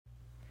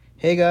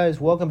Hey guys,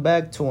 welcome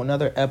back to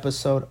another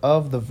episode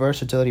of the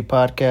Versatility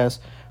Podcast.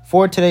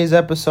 For today's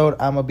episode,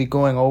 I'm going to be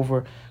going over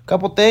a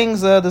couple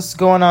things. This is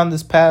going on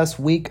this past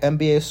week.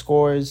 NBA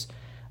scores,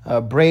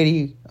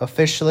 Brady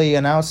officially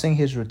announcing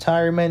his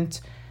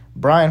retirement,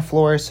 Brian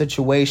Flores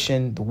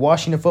situation, the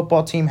Washington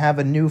football team have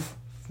a new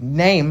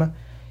name,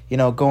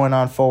 going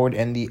on forward,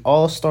 and the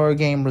All-Star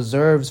Game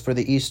reserves for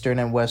the Eastern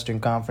and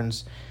Western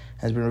Conference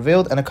has been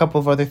revealed, and a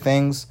couple of other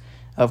things.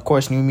 Of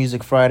course, New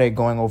Music Friday,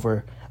 going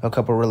over a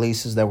couple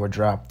releases that were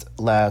dropped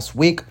last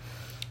week.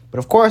 But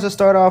of course, let's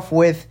start off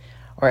with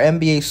our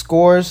NBA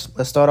scores.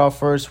 Let's start off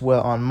first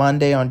on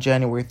Monday, on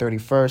January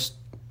 31st.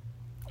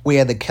 We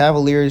had the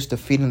Cavaliers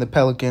defeating the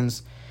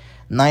Pelicans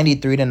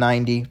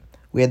 93-90.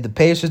 We had the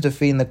Pacers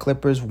defeating the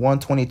Clippers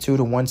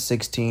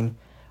 122-116.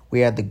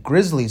 We had the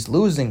Grizzlies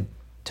losing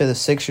to the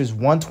Sixers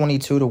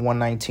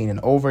 122-119 in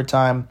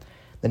overtime.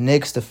 The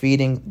Knicks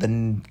defeating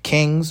the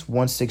Kings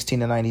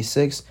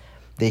 116-96.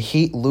 The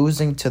Heat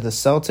losing to the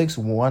Celtics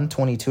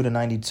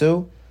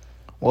 122-92.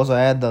 We also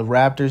had the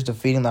Raptors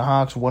defeating the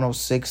Hawks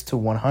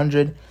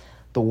 106-100.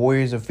 The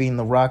Warriors defeating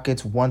the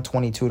Rockets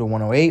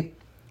 122-108.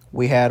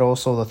 We had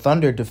also the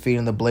Thunder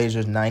defeating the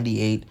Blazers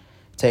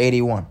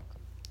 98-81.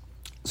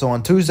 So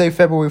on Tuesday,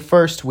 February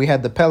 1st, we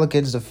had the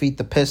Pelicans defeat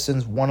the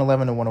Pistons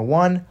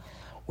 111-101.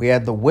 We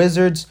had the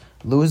Wizards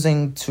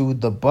losing to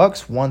the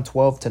Bucks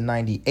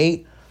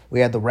 112-98. We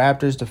had the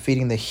Raptors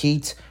defeating the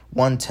Heat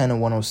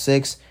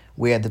 110-106.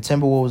 We had the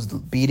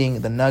Timberwolves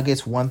beating the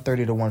Nuggets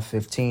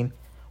 130-115.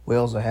 We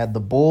also had the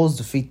Bulls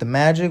defeat the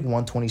Magic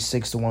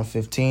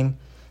 126-115.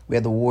 We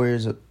had the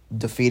Warriors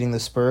defeating the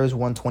Spurs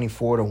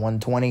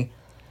 124-120.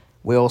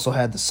 We also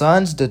had the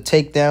Suns to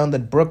take down the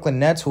Brooklyn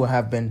Nets, who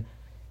have been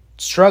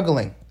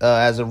struggling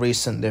as of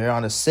recent. They're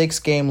on a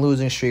 6-game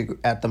losing streak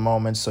at the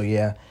moment. So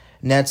yeah,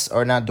 Nets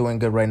are not doing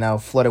good right now,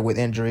 flooded with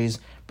injuries.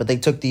 But they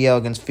took the L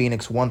against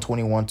Phoenix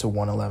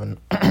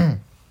 121-111.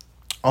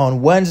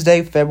 On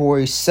Wednesday,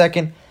 February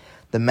 2nd,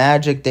 the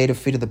Magic, they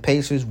defeated the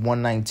Pacers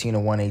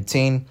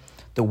 119-118.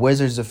 The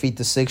Wizards defeat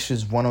the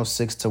Sixers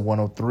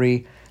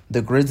 106-103.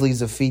 The Grizzlies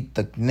defeat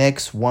the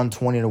Knicks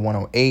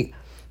 120-108.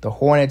 The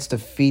Hornets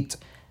defeat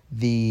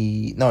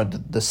the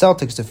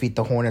Celtics defeat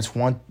the Hornets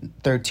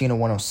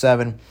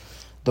 113-107.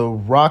 The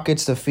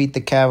Rockets defeat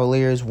the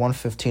Cavaliers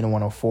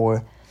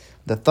 115-104.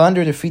 The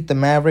Thunder defeat the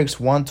Mavericks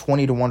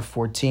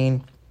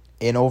 120-114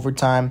 in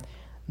overtime.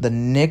 The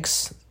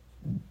Nets,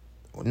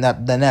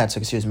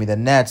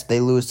 they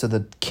lose to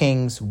the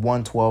Kings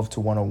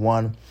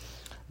 112-101.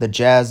 The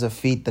Jazz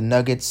defeat the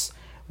Nuggets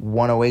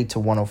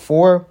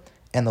 108-104.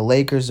 And the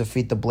Lakers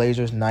defeat the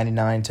Blazers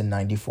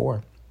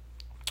 99-94.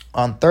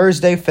 On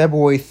Thursday,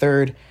 February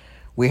 3rd,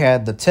 we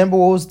had the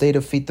Timberwolves. They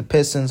defeat the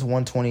Pistons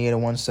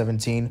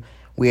 128-117.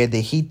 We had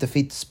the Heat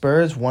defeat the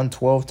Spurs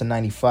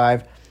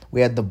 112-95.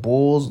 We had the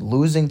Bulls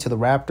losing to the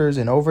Raptors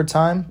in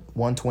overtime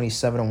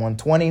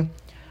 127-120.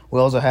 We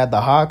also had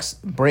the Hawks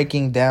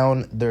breaking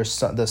down the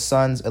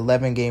Suns'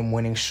 11-game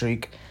winning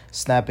streak,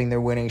 snapping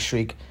their winning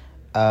streak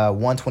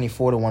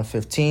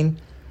 124-115.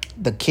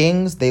 The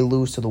Kings, they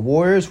lose to the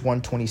Warriors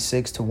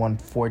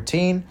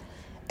 126-114.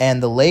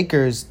 And the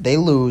Lakers, they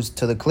lose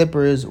to the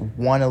Clippers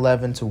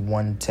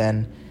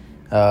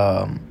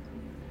 111-110.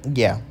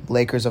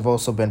 Lakers have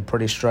also been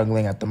pretty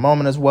struggling at the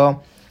moment as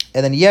well.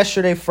 And then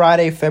yesterday,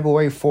 Friday,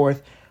 February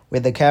 4th, we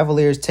had the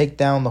Cavaliers take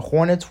down the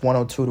Hornets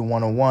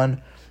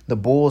 102-101. The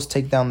Bulls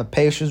take down the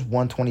Pacers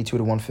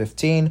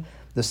 122-115.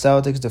 The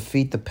Celtics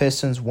defeat the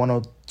Pistons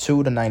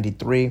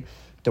 102-93.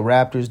 The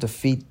Raptors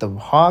defeat the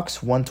Hawks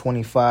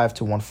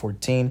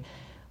 125-114.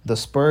 The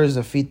Spurs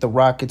defeat the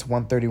Rockets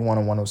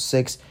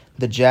 131-106.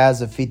 The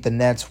Jazz defeat the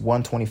Nets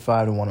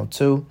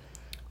 125-102.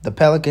 The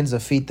Pelicans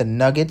defeat the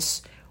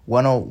Nuggets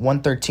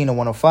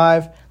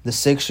 113-105. The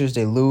Sixers,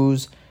 they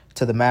lose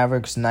to the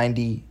Mavericks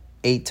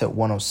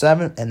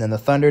 98-107. And then the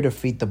Thunder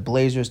defeat the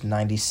Blazers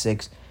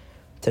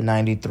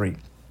 96-93.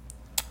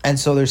 And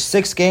so there's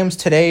 6 games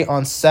today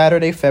on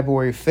Saturday,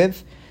 February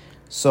 5th.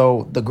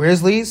 So the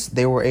Grizzlies,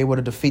 they were able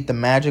to defeat the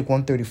Magic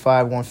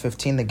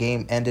 135-115. The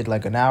game ended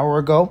like an hour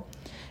ago.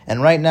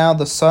 And right now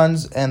the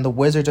Suns and the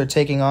Wizards are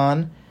taking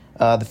on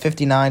the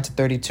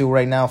 59-32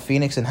 right now,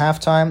 Phoenix in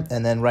halftime.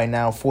 And then right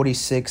now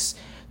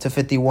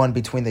 46-51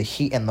 between the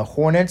Heat and the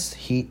Hornets.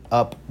 Heat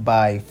up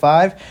by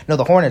 5. No,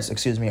 the Hornets,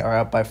 are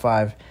up by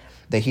 5.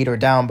 The Heat are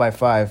down by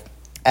 5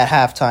 at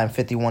halftime,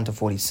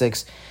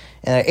 51-46.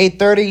 And at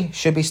 8:30,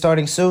 should be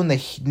starting soon,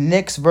 the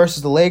Knicks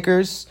versus the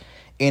Lakers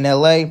in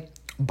LA,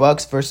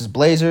 Bucks versus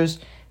Blazers,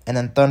 and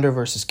then Thunder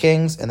versus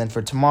Kings. And then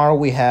for tomorrow,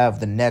 we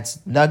have the Nets,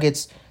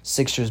 Nuggets,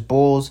 Sixers,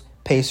 Bulls,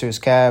 Pacers,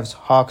 Cavs,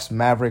 Hawks,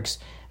 Mavericks,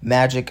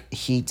 Magic,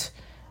 Heat,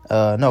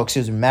 Magic,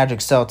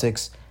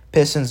 Celtics,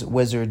 Pistons,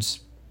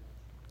 Wizards,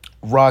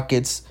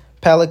 Rockets,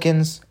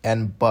 Pelicans,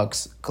 and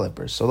Bucks,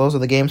 Clippers. So those are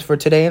the games for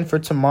today. And for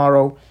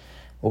tomorrow,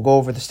 we'll go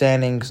over the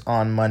standings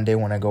on Monday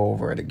when I go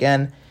over it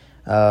again.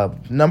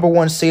 Number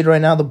 1 seed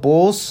right now, the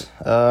Bulls.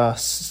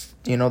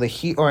 The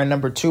Heat are in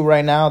number 2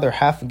 right now. They're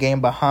half a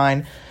game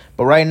behind.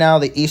 But right now,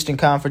 the Eastern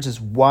Conference is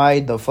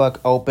wide the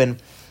fuck open.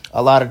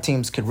 a lot of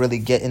teams could really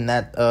get in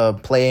that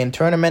play-in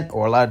tournament,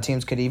 or a lot of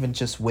teams could even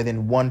just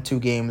within 1-2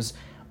 games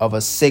of a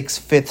 6th,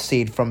 5th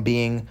seed from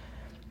being,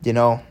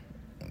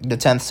 the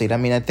 10th seed. I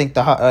mean, I think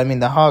the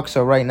Hawks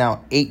are right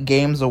now 8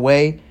 games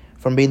away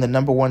from being the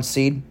number 1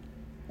 seed,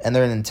 and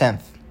they're in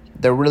 10th.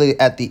 They're really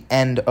at the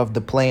end of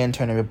the play-in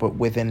tournament, but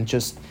within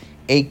just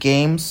 8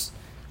 games,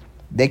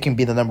 they can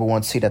be the number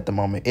 1 seed at the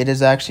moment. It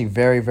is actually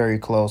very, very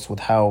close with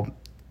how,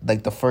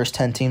 like, the first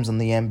 10 teams in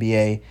the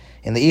NBA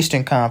in the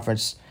Eastern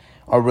Conference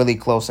are really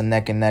close and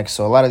neck.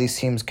 So a lot of these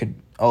teams could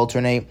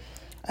alternate.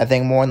 I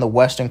think more in the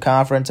Western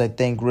Conference, I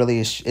think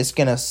really it's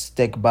going to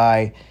stick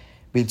by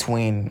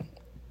between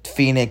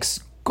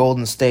Phoenix,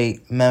 Golden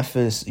State,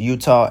 Memphis,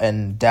 Utah,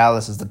 and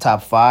Dallas is the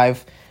top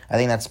 5. I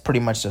think that's pretty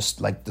much just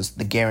like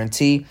the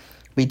guarantee.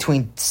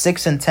 Between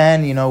 6 and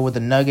 10, with the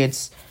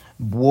Nuggets,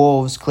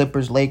 Wolves,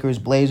 Clippers, Lakers,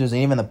 Blazers,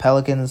 and even the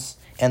Pelicans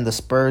and the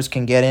Spurs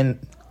can get in.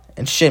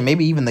 And shit,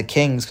 maybe even the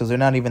Kings, because they're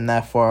not even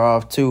that far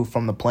off, too,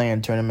 from the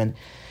play-in tournament.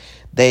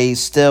 There's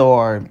still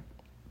a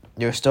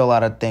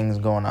lot of things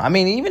going on. I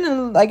mean,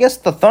 even I guess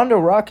the Thunder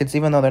Rockets,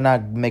 even though they're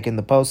not making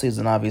the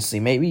postseason, obviously,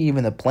 maybe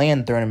even the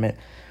play-in tournament.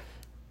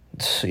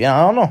 I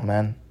don't know,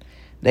 man.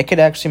 They could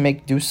actually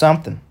do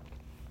something.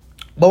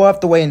 But we'll have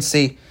to wait and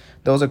see.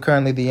 Those are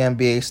currently the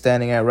NBA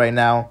standing at right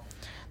now.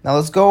 Now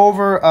let's go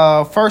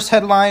over first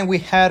headline we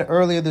had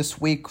earlier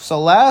this week. So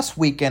last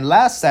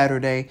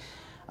Saturday,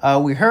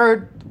 we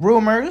heard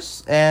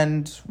rumors,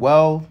 and,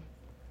 well,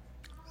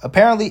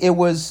 apparently it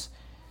was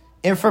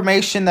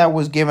information that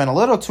was given a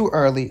little too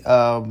early.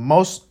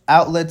 Most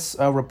outlets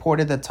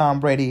reported that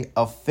Tom Brady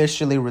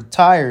officially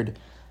retired,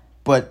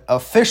 but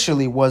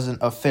officially wasn't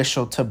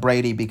official to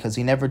Brady because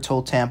he never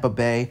told Tampa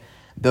Bay,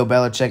 Bill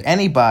Belichick,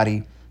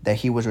 anybody that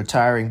he was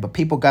retiring. But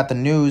people got the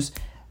news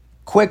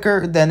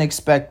quicker than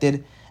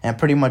expected and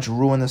pretty much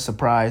ruined the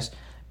surprise.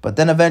 But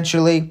then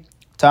eventually,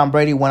 Tom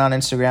Brady went on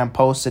Instagram,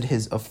 posted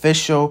his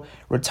official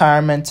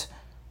retirement.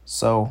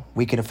 So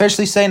we can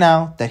officially say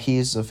now that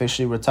he's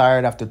officially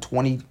retired after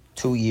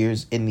 22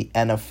 years in the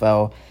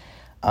NFL.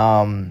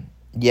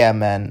 Yeah,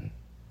 man.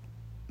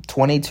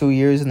 22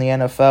 years in the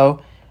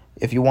NFL.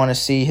 If you want to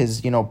see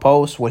his,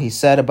 post, what he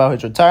said about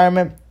his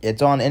retirement,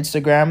 it's on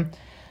Instagram.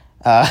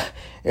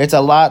 It's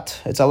a lot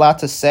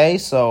to say.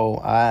 So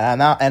I'm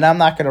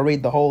not gonna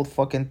read the whole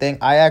fucking thing.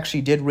 I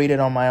actually did read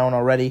it on my own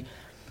already.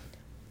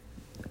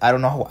 I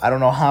don't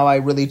know how I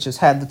really just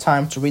had the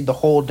time to read the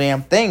whole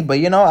damn thing, but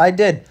I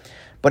did.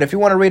 But if you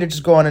want to read it,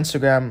 just go on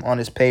Instagram on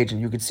his page, and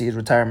you can see his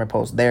retirement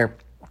post there,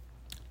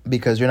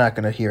 because you're not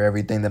gonna hear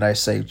everything that I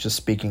say just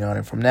speaking on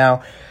it from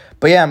now.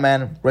 But yeah,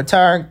 man,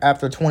 retiring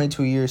after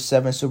 22 years,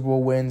 7 Super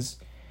Bowl wins.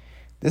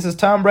 This is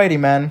Tom Brady,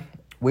 man.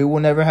 We will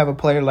never have a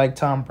player like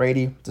Tom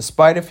Brady.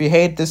 Despite if you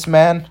hate this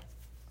man,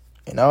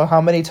 how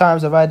many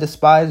times have I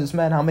despised this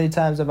man? How many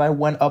times have I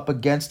went up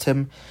against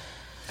him?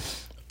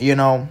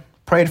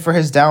 Prayed for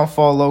his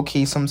downfall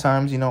low-key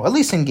sometimes, at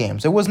least in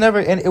games. It was never,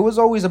 and it was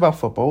always about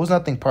football. It was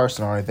nothing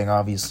personal or anything,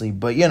 obviously.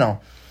 But, he's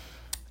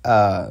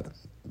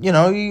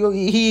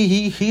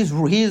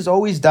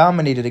always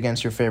dominated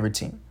against your favorite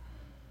team.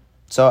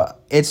 So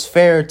it's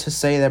fair to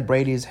say that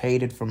Brady is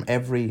hated from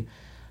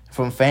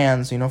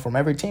fans, from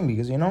every team,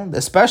 because,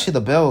 especially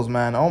the Bills,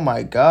 man. Oh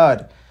my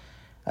God.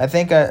 I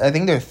think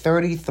they're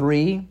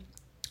 33.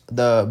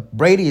 The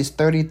Brady is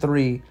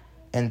 33-3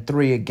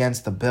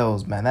 against the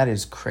Bills, man. That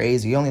is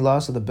crazy. He only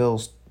lost to the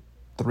Bills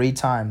 3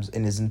 times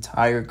in his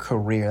entire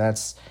career.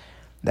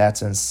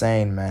 That's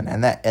insane, man.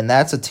 And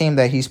that's a team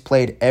that he's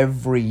played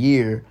every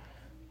year,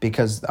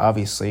 because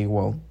obviously,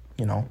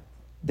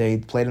 they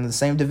played in the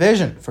same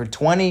division for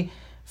 20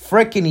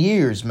 freaking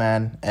years,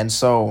 man. And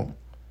so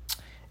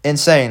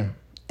insane.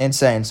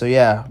 So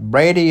yeah,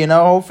 Brady,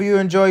 hopefully you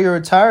enjoy your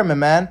retirement,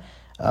 man.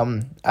 I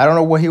don't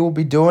know what he will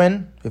be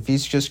doing, if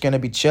he's just going to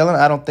be chilling.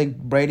 I don't think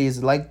Brady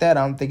is like that.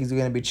 I don't think he's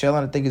going to be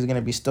chilling. I think he's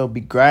going to still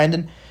be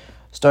grinding,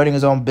 starting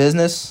his own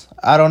business.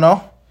 I don't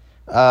know.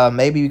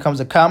 Maybe he becomes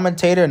a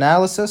commentator,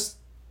 analysis,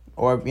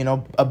 or,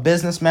 a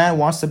businessman,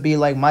 wants to be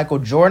like Michael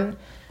Jordan,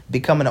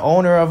 become an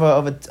owner of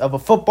a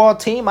football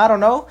team. I don't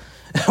know.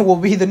 Will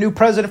be the new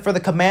president for the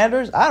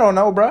Commanders. I don't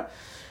know, bro.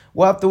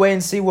 We'll have to wait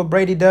and see what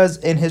Brady does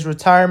in his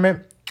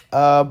retirement.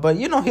 But,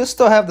 he'll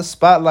still have the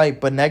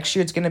spotlight. But next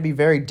year it's going to be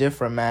very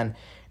different, man.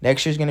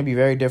 Next year's going to be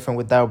very different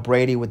without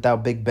Brady,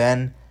 without Big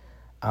Ben,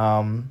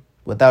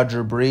 without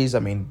Drew Brees. I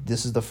mean,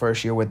 this is the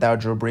first year without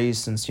Drew Brees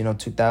since,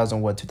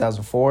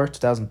 2004,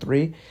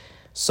 2003.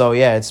 So,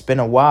 yeah, it's been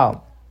a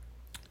while.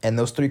 And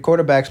those 3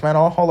 quarterbacks, man,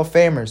 all Hall of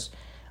Famers.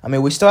 I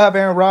mean, we still have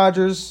Aaron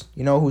Rodgers,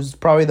 who's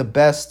probably the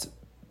best,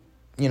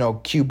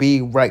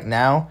 QB right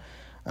now.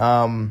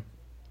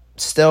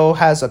 Still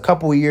has a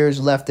couple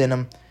years left in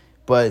him.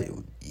 But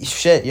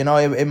shit,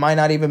 it might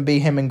not even be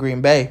him in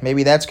Green Bay.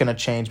 Maybe that's going to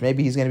change.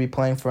 Maybe he's going to be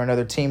playing for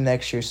another team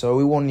next year. So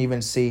we won't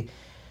even see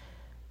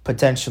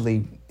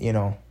potentially,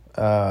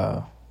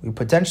 we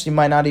potentially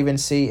might not even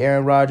see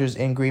Aaron Rodgers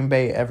in Green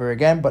Bay ever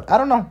again. But I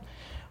don't know.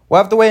 We'll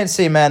have to wait and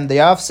see, man. The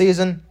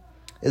offseason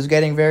is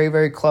getting very,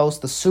 very close.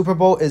 The Super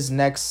Bowl is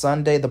next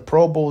Sunday. The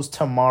Pro Bowl is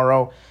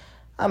tomorrow.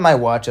 I might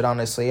watch it,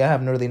 honestly. I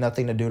have really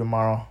nothing to do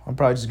tomorrow. I'm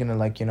probably just going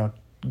to,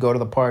 go to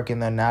the park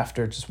and then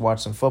after just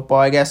watch some football,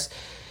 I guess.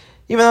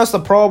 Even though it's the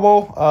Pro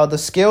Bowl, the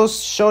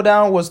skills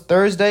showdown was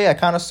Thursday. I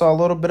kind of saw a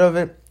little bit of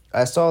it.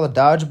 I saw the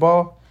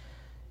dodgeball,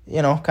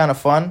 kind of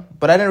fun.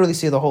 But I didn't really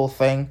see the whole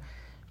thing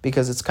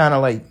because it's kind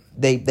of like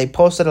they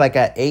posted like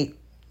at 8,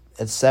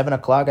 at 7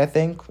 o'clock, I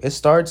think it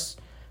starts.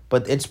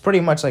 But it's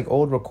pretty much like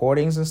old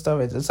recordings and stuff.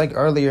 It's like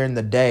earlier in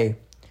the day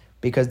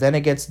because then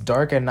it gets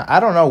dark and I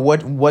don't know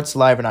what's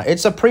live or not.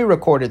 It's a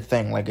pre-recorded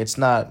thing. Like it's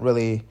not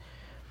really,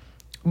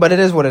 but it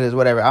is what it is.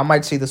 Whatever. I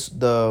might see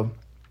the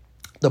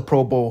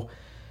Pro Bowl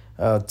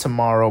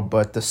tomorrow,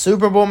 but the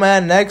Super Bowl,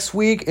 man, next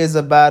week is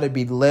about to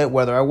be lit.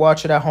 Whether I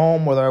watch it at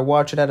home, whether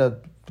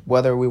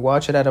we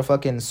watch it at a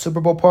fucking Super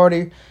Bowl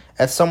party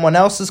at someone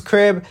else's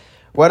crib.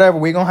 Whatever,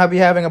 we're going to be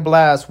having a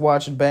blast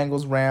watching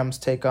Bengals-Rams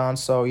take on.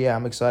 So, yeah,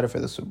 I'm excited for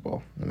the Super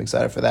Bowl. I'm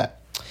excited for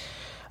that.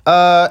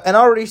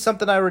 And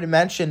something I already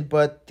mentioned,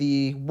 but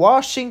the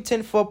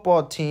Washington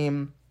football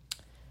team,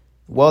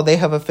 well, they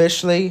have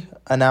officially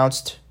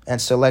announced and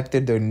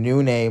selected their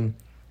new name.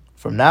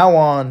 From now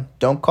on,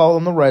 don't call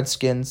them the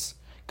Redskins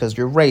because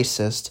you're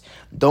racist.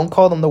 Don't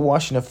call them the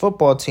Washington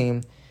football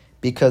team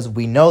because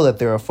we know that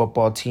they're a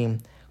football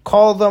team.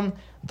 Call them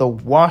the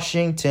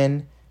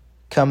Washington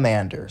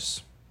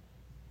Commanders.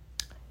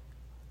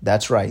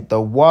 That's right,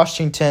 the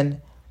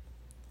Washington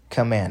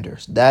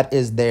Commanders. That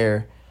is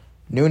their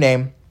new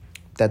name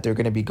that they're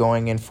going to be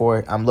going in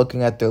for. I'm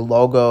looking at their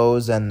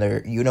logos and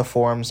their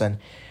uniforms, and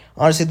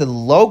honestly, the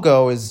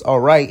logo is all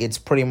right. It's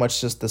pretty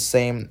much just the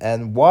same.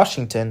 And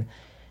Washington,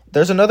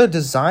 there's another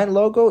design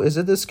logo. Is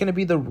it going to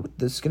be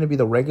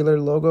the regular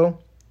logo?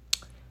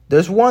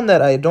 There's one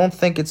that I don't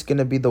think it's going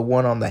to be the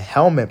one on the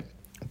helmet,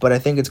 but I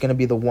think it's going to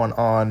be the one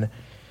on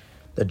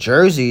the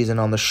jerseys and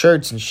on the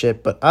shirts and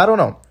shit. But I don't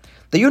know.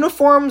 The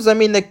uniforms, I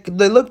mean,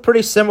 they look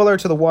pretty similar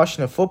to the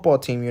Washington football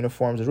team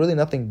uniforms. There's really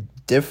nothing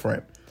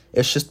different.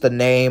 It's just the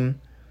name,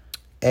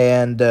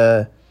 and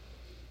yeah,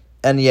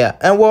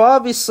 and well,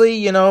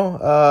 obviously,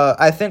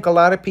 I think a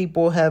lot of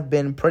people have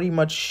been pretty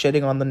much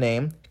shitting on the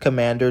name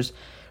Commanders.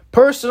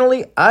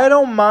 Personally, I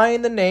don't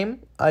mind the name.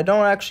 I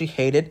don't actually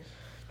hate it.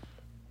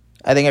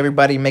 I think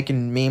everybody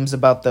making memes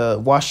about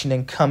the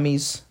Washington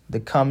commies, the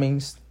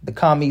commies.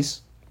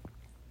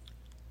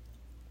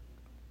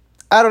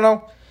 I don't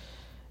know.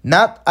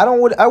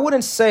 I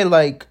wouldn't say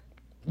like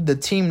the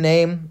team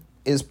name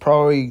is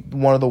probably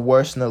one of the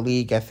worst in the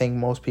league. I think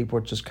most people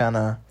are just kind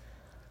of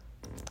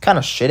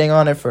shitting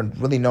on it for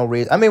really no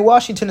reason. I mean,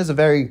 Washington is a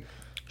very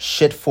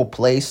shitful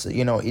place,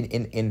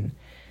 in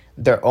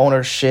their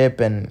ownership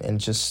and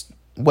just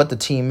what the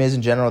team is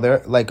in general.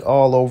 They're like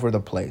all over the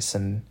place,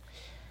 and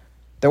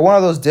they're one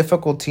of those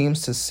difficult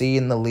teams to see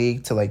in the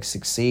league to like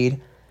succeed.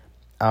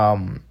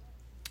 Right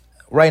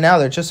now,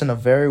 they're just in a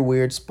very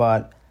weird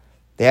spot.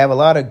 They have a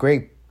lot of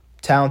great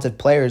talented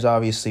players,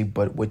 obviously,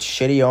 but with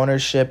shitty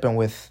ownership and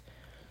with,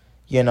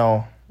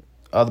 a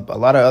lot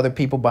of other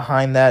people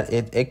behind that,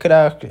 it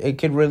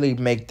could really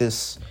make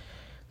this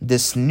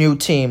new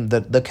team,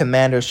 the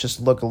Commanders,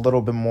 just look a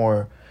little bit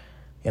more,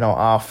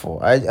 awful.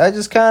 I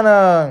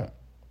don't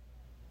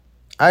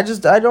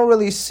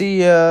really see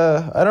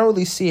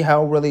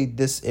how really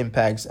this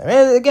impacts. I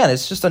mean, again,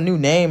 it's just a new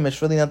name.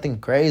 It's really nothing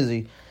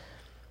crazy.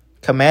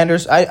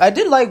 Commanders. I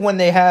did like when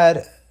they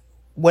had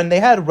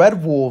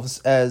Red Wolves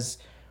as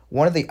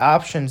one of the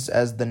options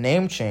as the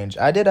name change.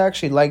 I did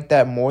actually like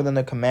that more than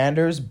the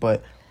Commanders,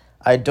 but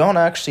I don't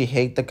actually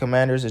hate the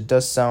Commanders. It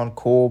does sound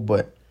cool,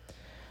 but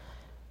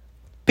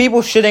people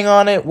shitting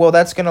on it, well,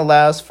 that's going to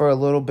last for a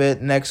little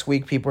bit. Next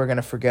week, people are going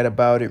to forget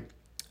about it.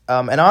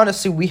 And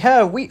honestly,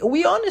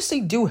 we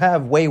honestly do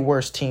have way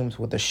worse teams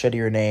with a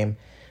shittier name,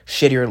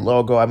 shittier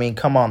logo. I mean,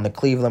 come on, the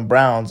Cleveland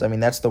Browns. I mean,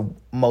 that's the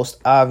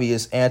most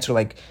obvious answer.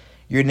 Like,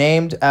 you're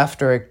named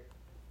after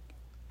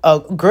a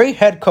great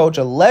head coach,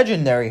 a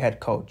legendary head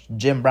coach,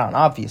 Jim Brown,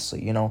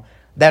 obviously,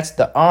 that's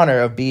the honor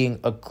of being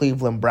a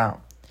Cleveland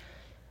Brown.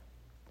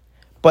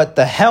 But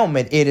the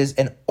helmet, it is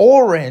an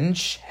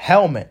orange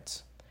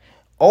helmet.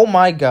 Oh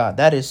my God,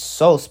 that is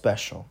so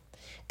special.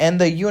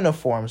 And the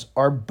uniforms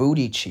are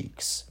booty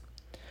cheeks,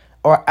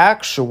 or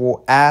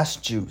actual ass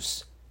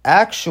juice,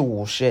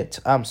 actual shit.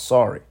 I'm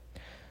sorry.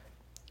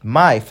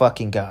 My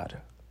fucking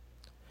God.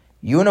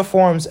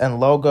 Uniforms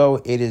and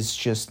logo, it is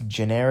just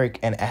generic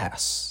and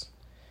ass.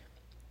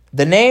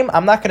 The name,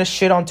 I'm not going to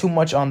shit on too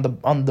much on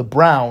the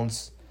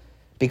Browns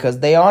because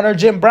they honor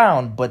Jim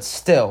Brown, but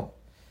still,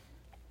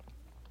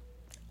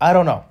 I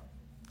don't know.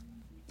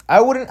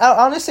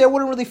 Honestly, I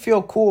wouldn't really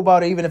feel cool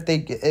about it even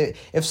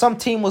if some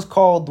team was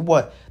called,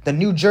 the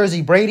New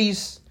Jersey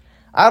Brady's.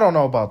 I don't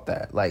know about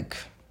that.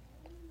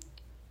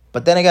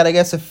 But then again, I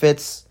guess it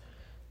fits.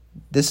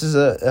 This is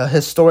a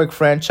historic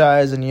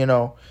franchise, and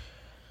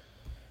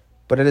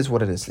but it is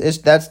what it is.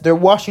 They're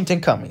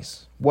Washington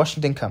Commies.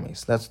 Washington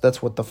Commies.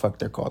 That's what the fuck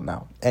they're called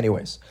now.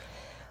 Anyways,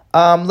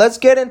 let's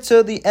get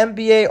into the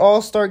NBA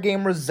All-Star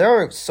Game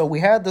reserves. So we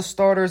had the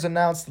starters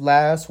announced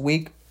last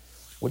week,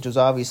 which was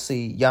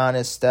obviously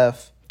Giannis,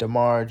 Steph,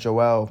 DeMar,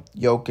 Joel,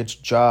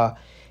 Jokic, Ja,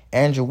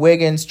 Andrew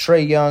Wiggins,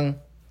 Trae Young,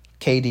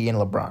 KD, and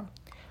LeBron.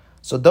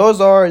 So those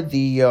are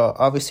the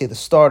obviously the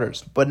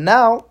starters. But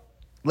now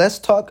let's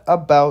talk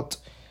about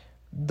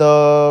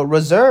the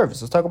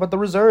reserves. Let's talk about the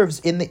reserves.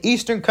 In the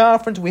Eastern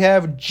Conference, we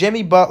have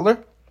Jimmy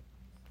Butler.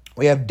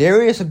 We have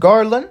Darius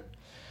Garland,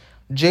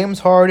 James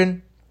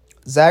Harden,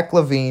 Zach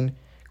LaVine,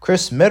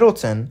 Chris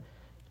Middleton,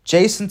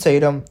 Jason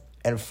Tatum,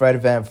 and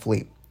Fred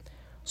VanVleet.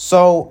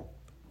 So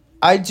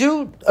I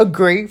do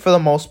agree for the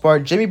most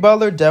part. Jimmy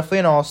Butler, definitely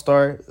an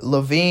all-star.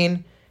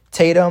 LaVine,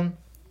 Tatum,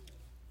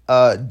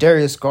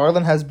 Darius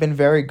Garland has been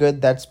very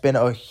good. That's been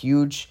a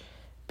huge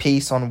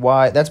piece on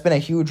why. That's been a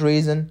huge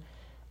reason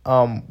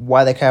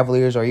why the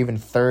Cavaliers are even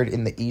third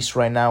in the East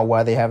right now,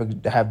 why they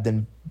have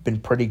been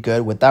pretty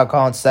good. Without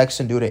Colin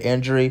Sexton due to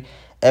injury,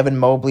 Evan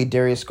Mobley,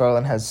 Darius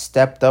Garland has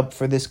stepped up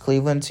for this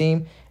Cleveland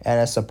team and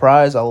has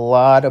surprised a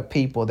lot of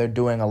people. They're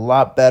doing a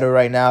lot better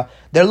right now.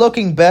 They're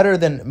looking better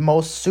than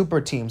most super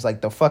teams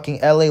like the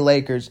fucking LA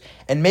Lakers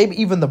and maybe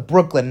even the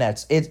Brooklyn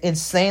Nets. It's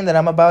insane that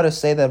I'm about to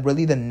say that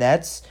really the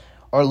Nets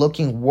are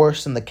looking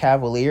worse than the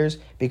Cavaliers,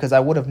 because I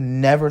would have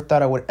never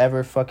thought I would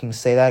ever fucking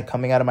say that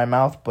coming out of my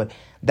mouth, but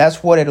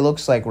that's what it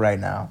looks like right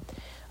now.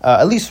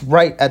 At least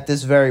right at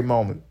this very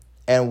moment.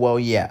 And well,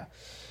 yeah.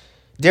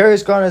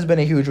 Darius Garland has been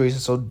a huge reason,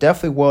 so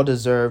definitely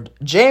well-deserved.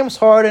 James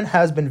Harden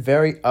has been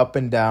very up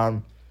and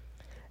down.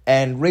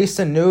 And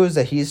recent news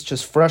that he's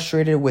just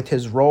frustrated with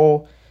his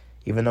role,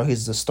 even though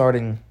he's the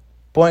starting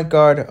point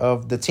guard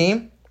of the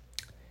team.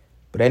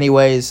 But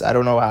anyways, I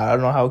don't know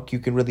how you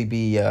can really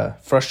be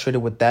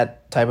frustrated with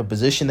that type of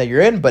position that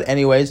you're in. But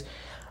anyways,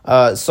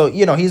 so,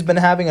 he's been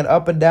having an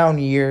up and down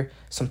year.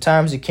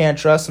 Sometimes you can't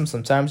trust him,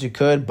 sometimes you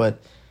could,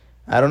 but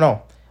I don't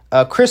know.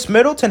 Chris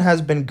Middleton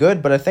has been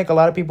good, but I think a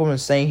lot of people have been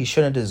saying he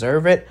shouldn't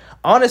deserve it.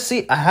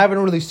 Honestly, I haven't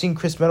really seen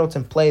Chris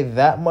Middleton play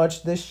that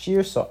much this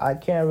year, so I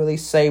can't really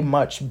say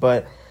much.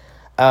 But,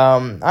 I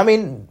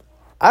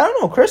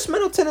don't know. Chris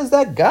Middleton is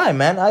that guy,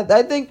 man.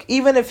 I think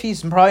even if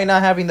he's probably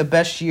not having the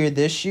best year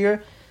this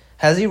year,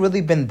 has he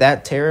really been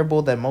that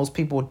terrible that most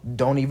people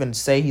don't even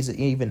say he's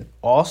even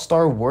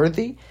all-star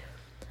worthy?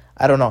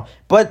 I don't know.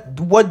 But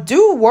what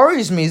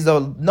worries me is,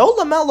 though, no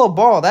LaMelo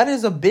Ball. That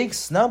is a big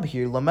snub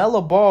here.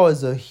 LaMelo Ball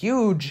is a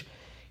huge,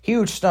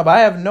 huge snub. I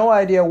have no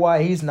idea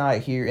why he's not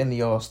here in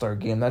the All-Star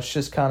game. That's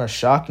just kind of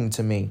shocking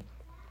to me.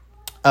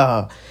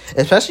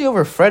 Especially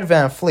over Fred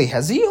VanVleet.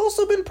 Has he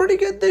also been pretty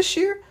good this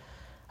year?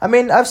 I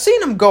mean, I've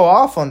seen him go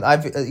off on,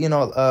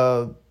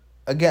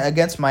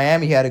 against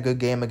Miami, he had a good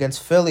game.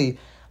 Against Philly,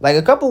 like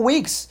a couple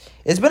weeks.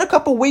 It's been a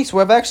couple weeks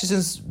where I've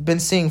actually been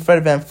seeing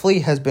Fred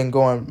VanVleet has been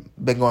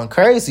going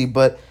crazy,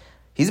 but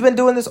he's been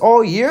doing this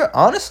all year.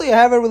 Honestly, I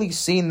haven't really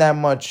seen that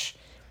much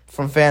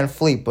from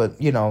VanVleet, but,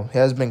 he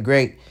has been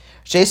great.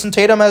 Jason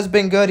Tatum has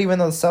been good, even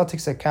though the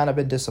Celtics have kind of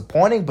been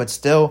disappointing, but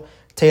still,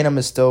 Tatum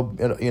is still,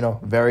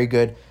 very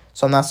good,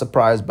 so I'm not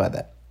surprised by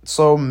that.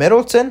 So,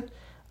 Middleton,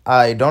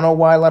 I don't know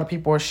why a lot of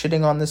people are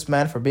shitting on this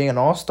man for being an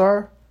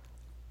all-star.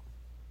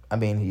 I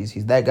mean,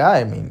 he's that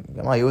guy. I mean,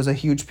 he was a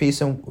huge piece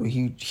and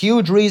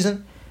huge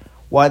reason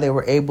why they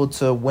were able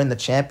to win the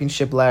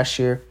championship last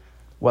year,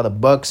 while the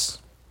Bucks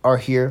are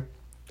here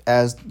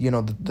as,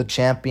 the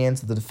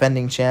champions, the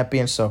defending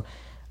champions. So,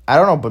 I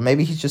don't know, but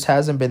maybe he just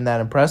hasn't been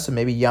that impressive.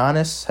 Maybe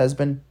Giannis has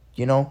been,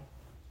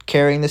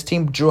 carrying this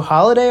team. Drew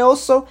Holiday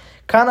also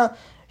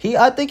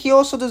I think he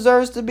also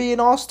deserves to be an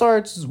all-star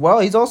as well.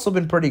 He's also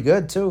been pretty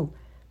good too,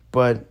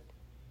 but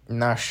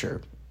not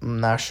sure. I'm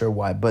not sure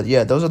why. But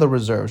yeah, those are the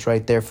reserves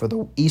right there for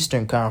the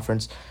Eastern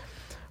Conference.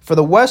 For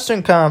the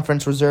Western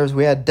Conference reserves,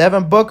 we had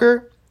Devin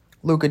Booker,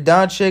 Luka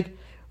Doncic,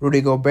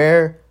 Rudy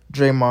Gobert,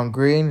 Draymond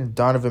Green,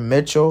 Donovan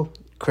Mitchell,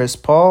 Chris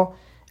Paul,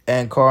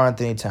 and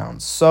Karl-Anthony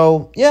Towns.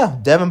 So yeah,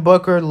 Devin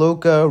Booker,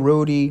 Luka,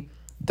 Rudy,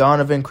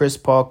 Donovan, Chris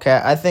Paul,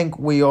 Cat. I think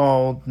we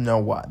all know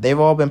why. They've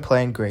all been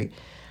playing great.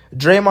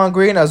 Draymond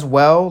Green as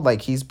well.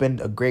 Like, he's been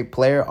a great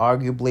player,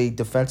 arguably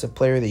Defensive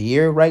Player of the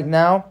Year right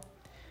now,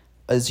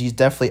 as he's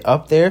definitely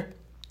up there.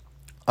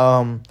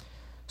 So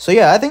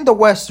yeah, I think the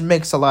West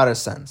makes a lot of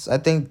sense. I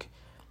think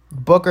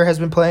Booker has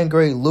been playing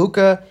great.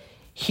 Luka,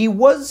 he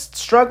was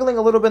struggling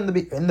a little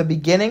bit in the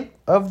beginning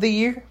of the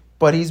year,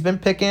 but he's been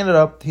picking it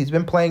up. He's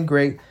been playing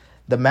great.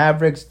 The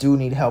Mavericks do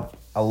need help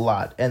a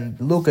lot, and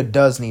Luka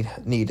does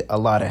need a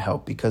lot of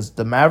help, because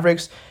the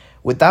Mavericks,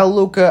 without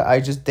Luka, I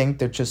just think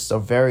they're just a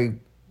very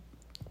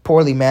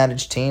poorly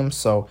managed team.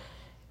 So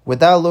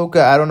without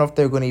Luka, I don't know if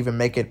they're going to even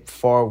make it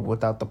far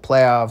without the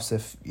playoffs,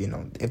 if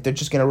they're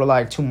just going to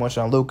rely too much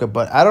on Luka.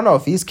 But I don't know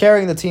if he's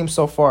carrying the team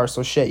so far.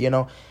 So shit,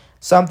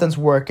 something's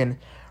working.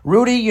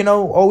 Rudy,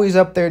 always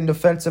up there in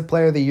Defensive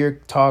Player of the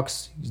Year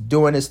talks. He's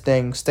doing his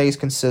thing, stays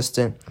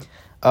consistent.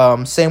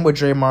 Same with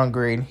Draymond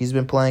Green. He's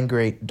been playing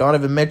great.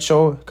 Donovan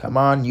Mitchell, come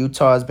on.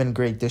 Utah has been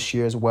great this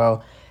year as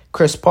well.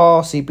 Chris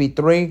Paul,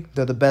 CP3,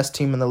 they're the best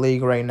team in the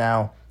league right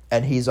now,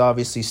 and he's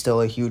obviously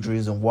still a huge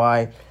reason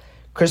why.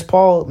 Chris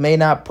Paul may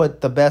not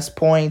put the best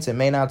points and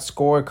may not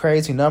score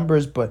crazy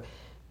numbers, but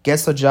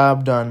gets the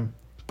job done,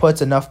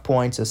 puts enough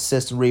points,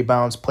 assists,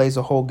 rebounds, plays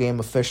the whole game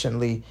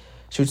efficiently,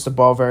 shoots the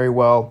ball very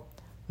well.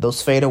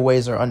 Those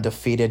fadeaways are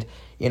undefeated.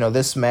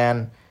 This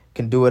man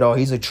can do it all.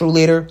 He's a true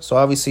leader, so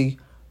obviously,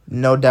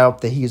 no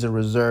doubt that he's a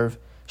reserve.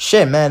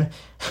 Shit, man.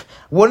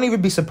 Wouldn't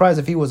even be surprised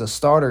if he was a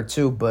starter,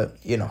 too, but,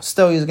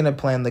 still he's going to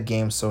play in the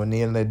game, so in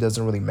the end, it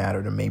doesn't really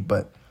matter to me,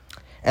 but...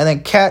 And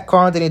then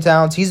Karl-Anthony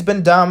Towns, he's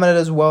been dominant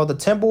as well. The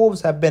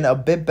Timberwolves have been a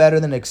bit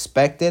better than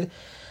expected.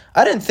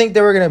 I didn't think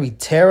they were going to be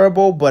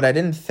terrible, but I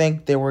didn't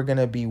think they were going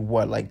to be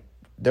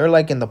they're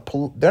like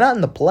they're not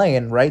in the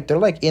play-in, right? They're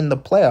like in the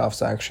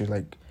playoffs,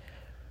 actually.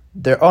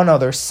 They're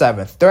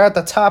 7th. They're at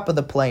the top of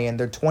the play-in.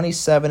 They're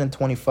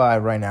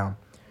 27-25 right now.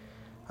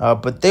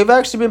 But they've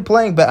actually been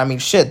playing better. I mean,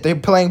 shit, they're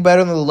playing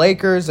better than the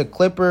Lakers, the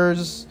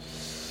Clippers.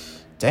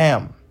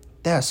 Damn,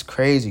 that's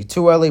crazy.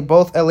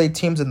 Both LA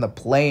teams in the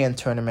play-in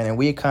tournament, and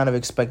we kind of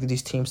expected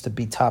these teams to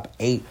be top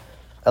 8,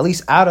 at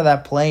least out of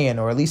that play-in,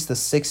 or at least the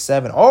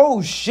 6-7.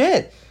 Oh,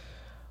 shit.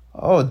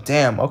 Oh,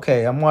 damn.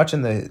 Okay, I'm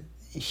watching the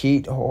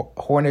Heat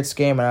Hornets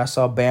game, and I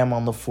saw Bam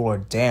on the floor.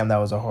 Damn, that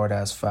was a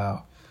hard-ass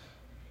foul.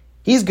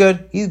 He's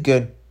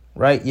good,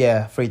 right?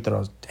 Yeah, free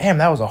throws. Damn,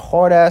 that was a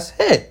hard-ass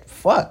hit.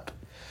 Fuck.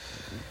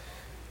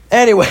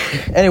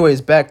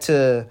 Anyways, back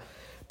to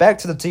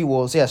the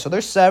T-Wolves. Yeah, so they're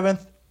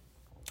 7th,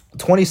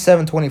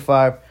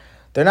 27-25.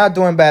 They're not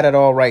doing bad at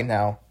all right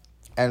now.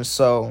 And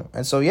so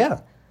yeah.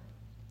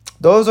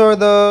 Those are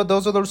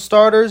the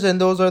starters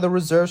and those are the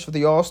reserves for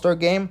the All-Star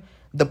game.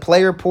 The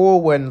player pool,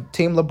 when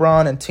Team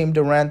LeBron and Team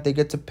Durant, they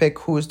get to pick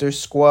who's their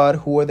squad,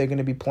 who are they going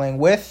to be playing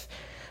with.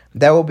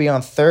 That will be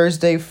on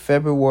Thursday,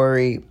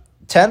 February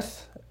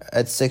 10th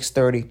at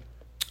 6:30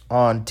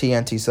 on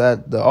TNT. So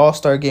the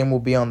All-Star game will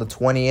be on the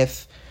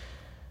 20th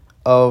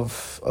of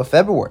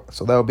February.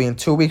 So that will be in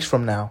 2 weeks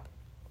from now.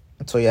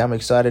 So yeah, I'm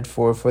excited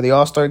for the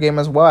All-Star game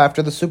as well.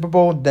 After the Super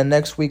Bowl, the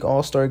next week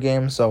All-Star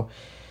game. So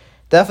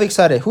definitely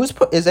excited.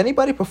 Is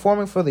anybody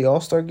performing for the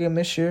All-Star game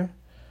this year?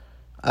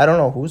 I don't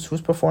know who's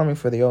performing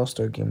for the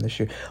All-Star game this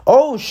year.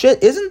 Oh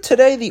shit, isn't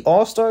today the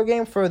All-Star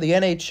game for the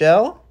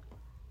NHL?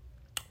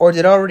 Or did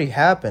it already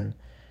happen?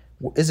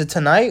 Is it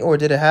tonight or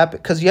did it happen?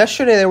 Cuz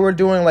yesterday they were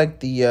doing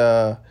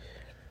the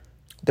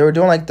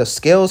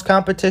skills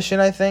competition,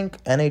 I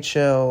think.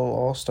 NHL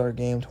All-Star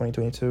game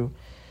 2022.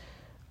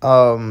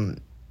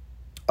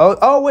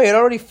 Oh wait, it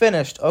already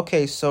finished.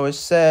 Okay, so it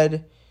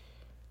said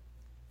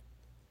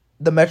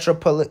the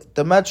Metropolitan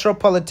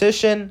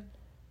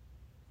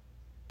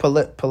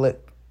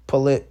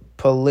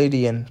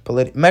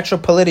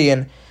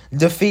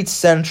defeats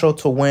Central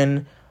to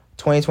win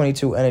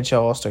 2022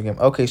 NHL All-Star game.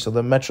 Okay, so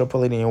the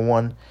Metropolitan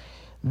won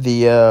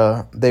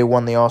they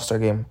won the All-Star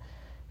game.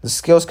 The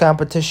skills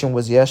competition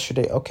was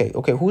yesterday. Okay,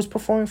 who's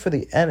performing for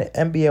the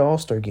NBA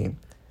All-Star game?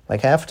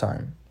 Like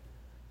halftime.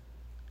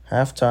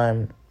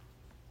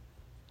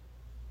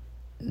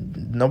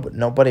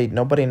 Nobody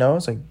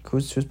knows. Like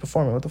who's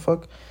performing? What the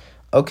fuck?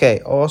 Okay,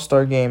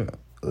 All-Star game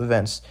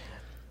events.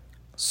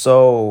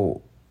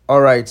 So,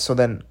 all right. So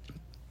then,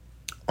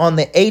 on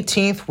the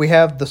 18th, we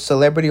have the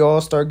Celebrity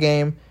All-Star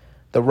game,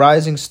 the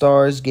Rising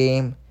Stars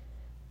game,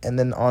 and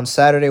then on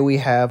Saturday we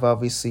have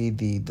obviously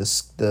the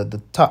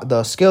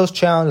skills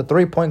challenge, the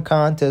 3-point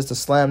contest, the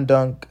slam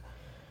dunk.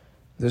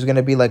 There's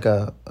gonna be like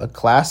a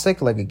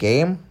classic, like a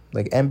game,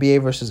 like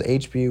NBA versus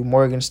HBU,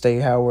 Morgan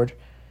State, Howard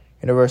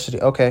University.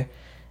 Okay,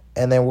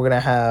 and then we're gonna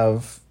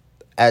have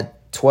at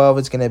 12,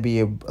 it's going to be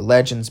a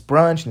Legends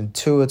Brunch. And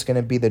 2, it's going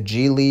to be the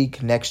G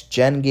League Next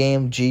Gen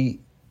game, G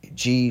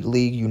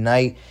League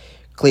Unite,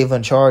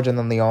 Cleveland Charge, and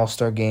then the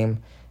All-Star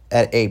game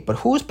at 8. But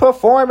who's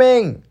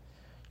performing?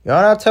 You're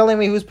not telling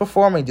me who's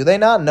performing. Do they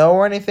not know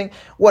or anything?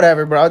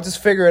 Whatever, bro. I'll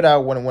just figure it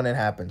out when it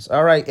happens.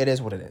 All right, it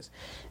is what it is.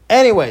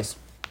 Anyways,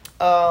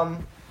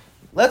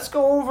 let's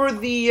go over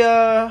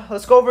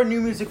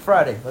New Music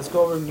Friday. Let's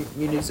go over New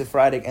Music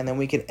Friday, and then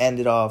we can end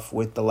it off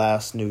with the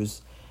last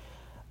news.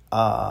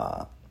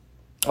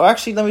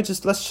 Actually,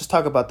 let's just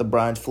talk about the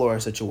Brian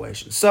Flores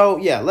situation. So,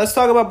 yeah, let's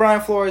talk about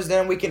Brian Flores,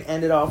 then we can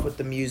end it off with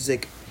the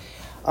music.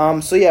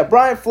 So, yeah,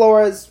 Brian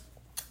Flores,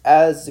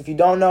 if you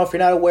don't know, if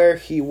you're not aware,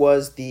 he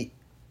was the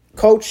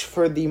coach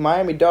for the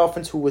Miami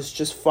Dolphins who was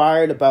just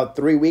fired about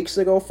 4 weeks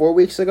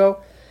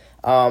ago.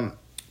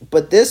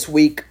 But this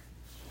week,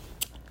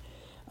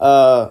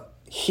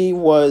 he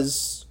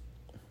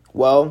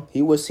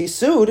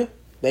sued.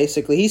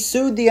 Basically, he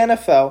sued the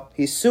NFL.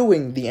 He's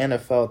suing the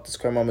NFL at this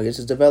current moment. It's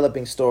a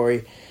developing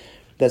story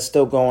that's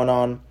still going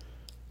on.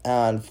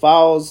 And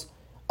files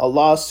a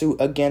lawsuit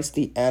against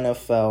the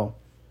NFL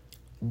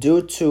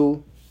due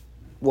to,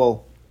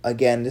 well,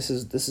 again, this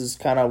is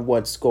kind of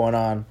what's going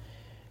on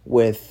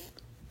with,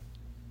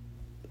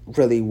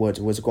 really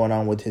what's going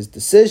on with his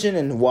decision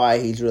and why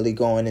he's really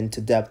going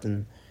into depth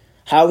and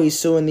how he's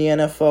suing the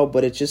NFL.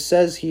 But it just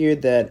says here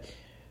that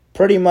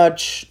pretty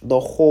much the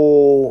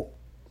whole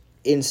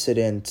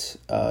incident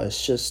it's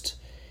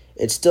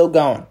still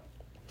going.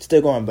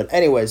 But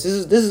anyways,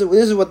 this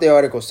is what the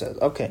article says.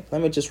 Okay,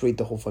 let me just read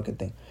the whole fucking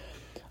thing.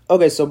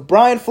 Okay, so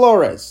Brian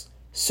Flores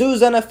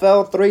sues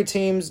NFL 3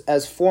 teams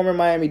as former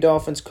Miami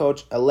Dolphins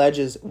coach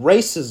alleges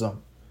racism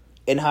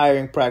in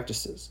hiring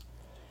practices.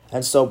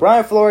 And so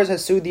Brian Flores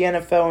has sued the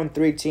NFL and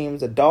 3 teams,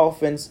 the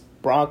Dolphins,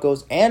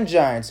 Broncos, and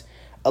Giants,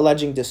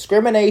 alleging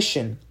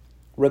discrimination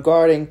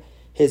regarding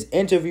his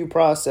interview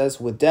process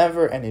with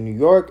Denver and in New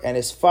York and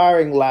his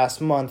firing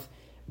last month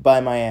by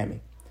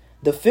Miami.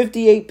 The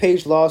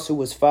 58-page lawsuit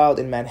was filed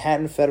in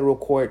Manhattan Federal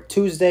Court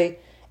Tuesday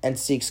and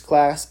seeks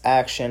class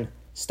action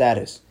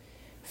status.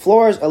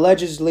 Flores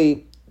alleges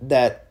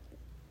that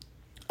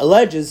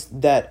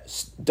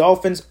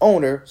Dolphins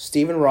owner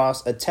Stephen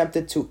Ross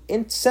attempted to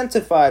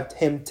incentivize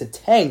him to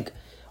tank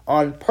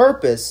on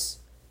purpose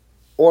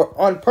or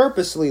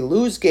unpurposely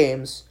lose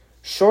games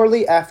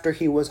shortly after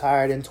he was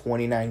hired in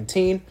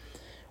 2019,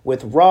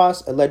 with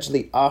Ross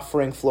allegedly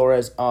offering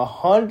Flores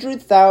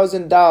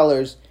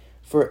 $100,000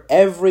 for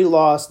every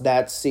loss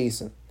that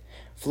season.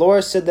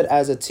 Flores said that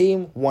as a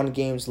team won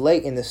games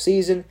late in the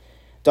season,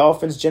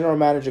 Dolphins general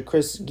manager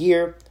Chris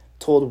Gear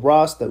told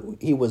Ross that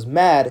he was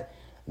mad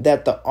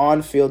that the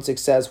on-field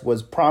success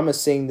was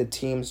promising the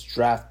team's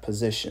draft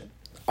position.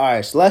 All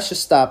right, so let's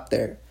just stop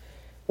there.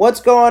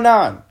 What's going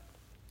on?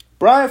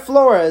 Brian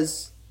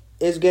Flores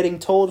is getting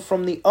told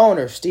from the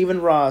owner,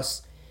 Stephen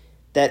Ross,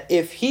 that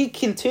if he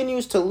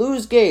continues to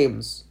lose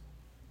games,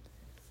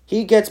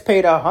 he gets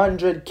paid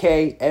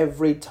 $100K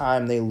every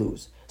time they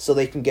lose. So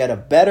they can get a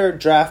better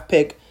draft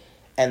pick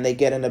and they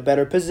get in a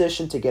better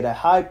position to get a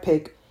high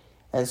pick.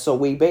 And so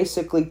we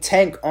basically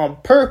tank on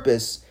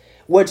purpose,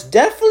 which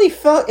definitely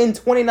felt in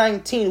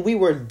 2019. We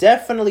were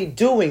definitely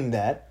doing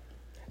that.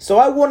 So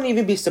I wouldn't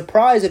even be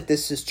surprised if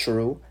this is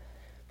true.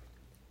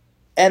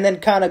 And then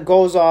kind of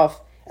goes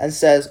off and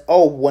says,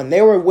 oh, when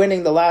they were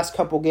winning the last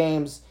couple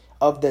games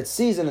of that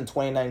season in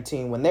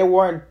 2019, when they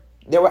were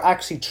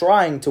actually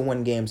trying to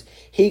win games,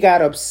 he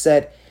got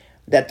upset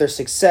that their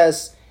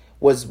success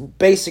was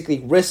basically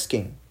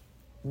risking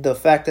the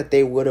fact that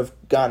they would have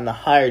gotten a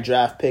higher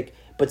draft pick,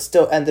 but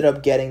still ended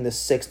up getting the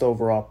 6th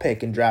overall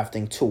pick and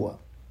drafting Tua.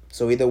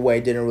 So either way,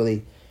 it didn't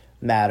really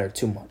matter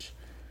too much.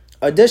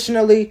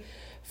 Additionally,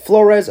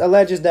 Flores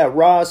alleges that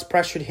Ross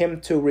pressured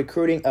him to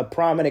recruiting a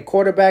prominent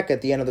quarterback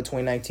at the end of the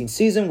 2019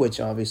 season, which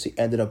obviously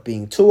ended up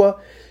being Tua,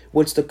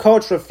 which the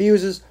coach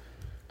refuses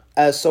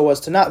so as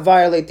to not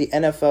violate the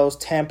NFL's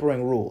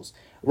tampering rules.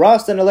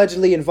 Ross then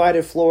allegedly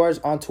invited Flores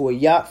onto a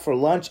yacht for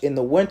lunch in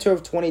the winter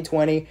of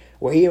 2020,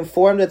 where he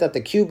informed it that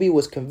the QB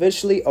was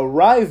conventionally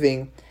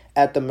arriving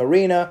at the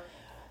marina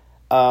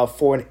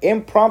for an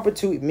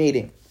impromptu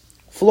meeting.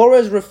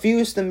 Flores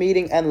refused the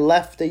meeting and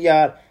left the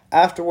yacht.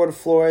 Afterward,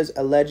 Flores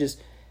alleges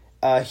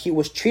he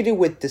was treated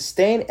with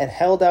disdain and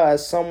held out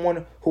as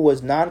someone who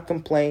was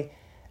non-complaint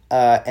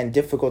and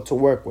difficult to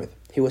work with.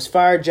 He was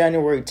fired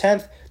January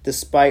 10th,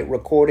 despite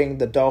recording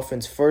the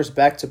Dolphins' first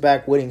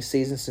back-to-back winning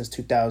season since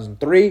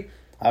 2003,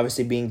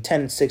 obviously being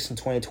 10-6 in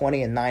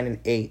 2020 and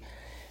 9-8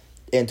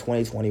 in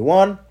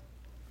 2021.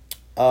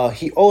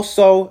 He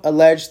also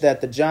alleged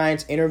that the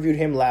Giants interviewed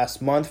him last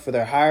month for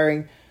their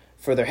head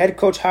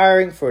coach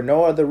hiring for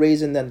no other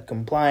reason than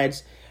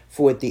compliance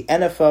with the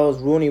NFL's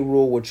Rooney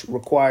Rule, which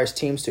requires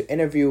teams to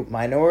interview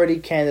minority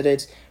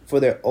candidates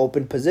for their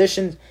open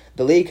positions.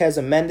 The league has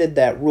amended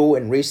that rule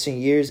in recent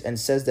years and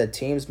says that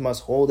teams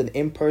must hold an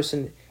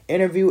in-person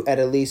interview at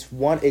least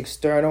one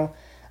external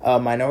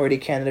minority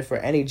candidate for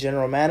any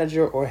general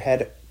manager or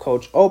head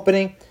coach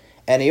opening.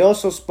 And he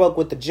also spoke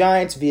with the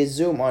Giants via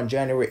Zoom on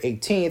January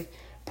 18th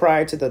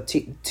prior to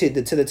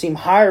the team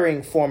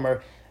hiring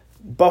former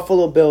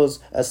Buffalo Bills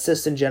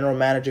assistant general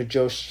manager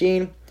Joe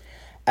Sheen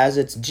as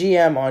its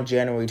GM on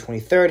January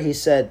 23rd. He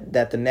said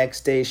that the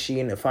next day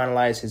Sheen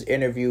finalized his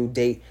interview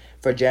date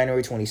for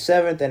January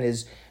 27th, and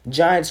his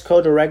Giants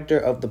co-director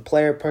of the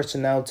player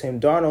personnel, Tim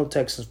Darnold,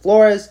 texted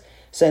Flores,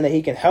 saying that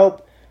he can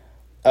help.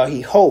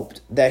 He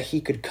hoped that he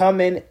could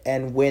come in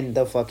and win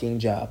the fucking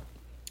job.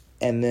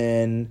 And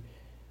then,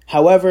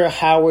 however,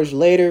 hours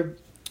later,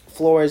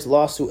 Flores'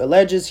 lawsuit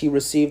alleges he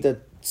received a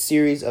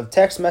series of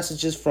text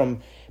messages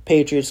from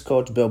Patriots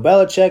coach Bill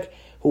Belichick,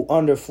 who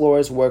under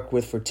Flores worked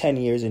with for 10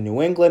 years in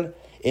New England.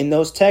 In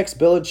those texts,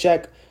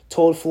 Belichick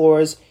told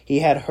Flores he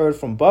had heard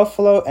from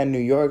Buffalo and New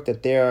York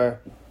that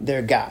they're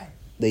their guy,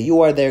 that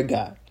you are their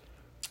guy.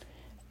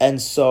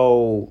 And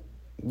so,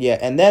 yeah,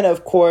 and then,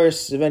 of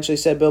course, eventually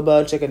said Bill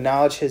Belichick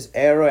acknowledged his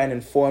error and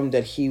informed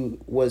that he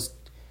was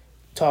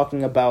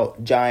talking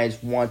about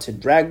Giants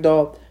wanted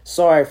Ragdoll.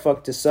 Sorry, I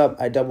fucked this up.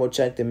 I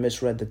double-checked and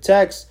misread the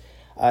text.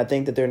 I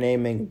think that they're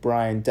naming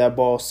Brian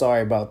Daboll.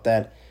 Sorry about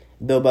that.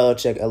 Bill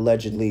Belichick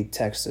allegedly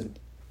texted.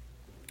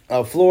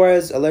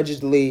 Flores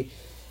allegedly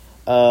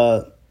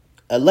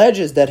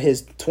alleges that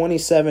his January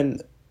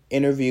 27th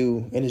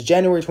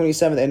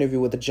interview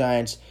with the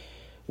Giants,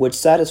 which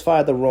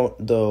satisfied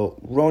the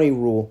Rooney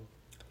Rule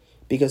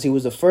because he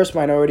was the first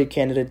minority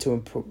candidate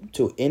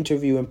to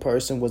interview in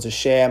person, was a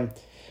sham.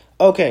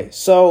 Okay,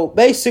 so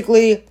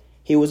basically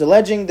he was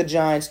alleging the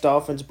Giants,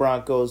 Dolphins,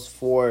 Broncos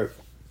for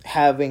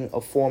having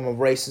a form of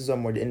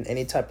racism or in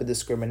any type of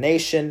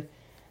discrimination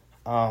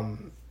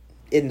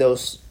in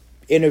those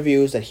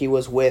interviews that he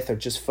was with, or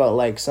just felt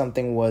like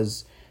something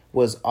was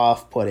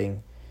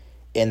off-putting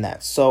in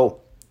that.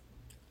 So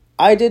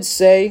I did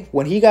say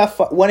when he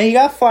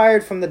got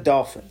fired from the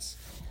Dolphins,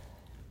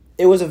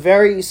 it was a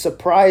very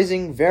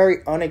surprising, very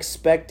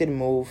unexpected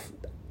move.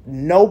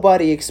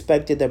 nobody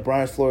expected that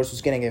Brian Flores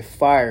was going to get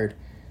fired,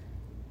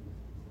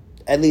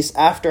 at least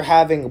after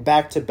having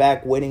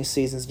back-to-back winning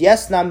seasons.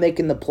 Yes, not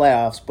making the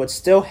playoffs, but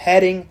still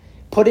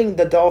putting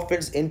the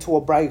Dolphins into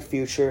a bright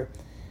future,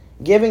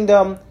 giving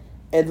them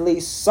at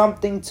least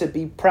something to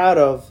be proud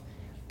of,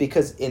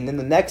 because in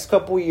the next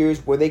couple of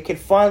years where they could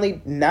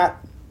finally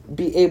not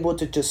be able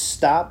to just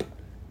stop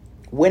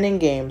winning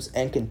games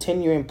and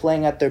continuing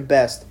playing at their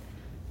best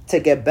to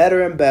get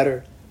better and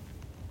better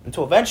and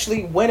to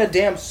eventually win a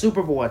damn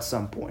Super Bowl at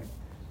some point.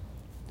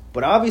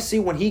 But obviously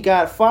when he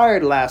got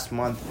fired last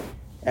month,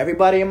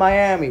 everybody in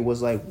Miami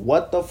was like,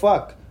 what the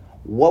fuck?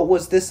 What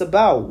was this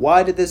about?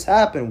 Why did this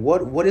happen?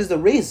 What is the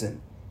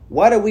reason?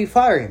 Why did we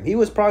fire him?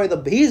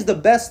 He's the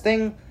best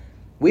thing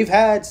we've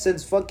had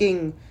since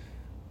fucking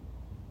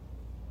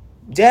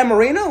Dan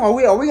Marino? Are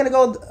we gonna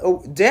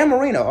go Dan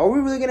Marino? Are we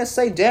really gonna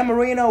say Dan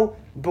Marino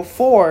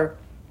before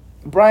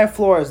Brian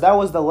Flores? That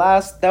was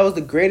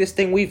the greatest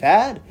thing we've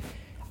had?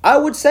 I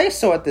would say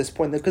so at this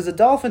point, because the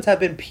Dolphins have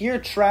been pure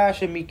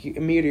trash and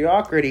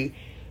mediocrity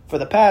for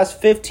the past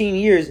 15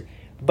 years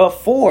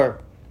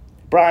before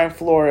Brian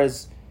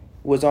Flores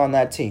was on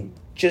that team.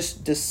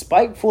 Just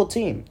despiteful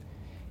team.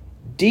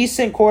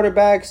 Decent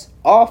quarterbacks,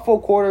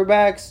 awful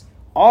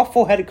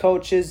head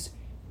coaches,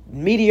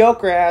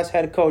 mediocre-ass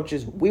head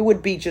coaches. We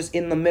would be just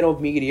in the middle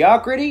of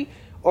mediocrity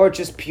or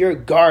just pure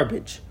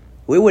garbage.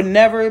 We would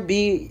never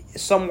be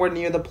somewhere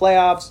near the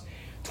playoffs.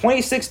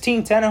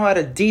 2016, Tannehill had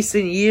a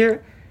decent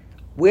year.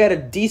 We had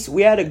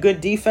a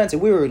good defense,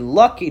 and we were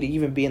lucky to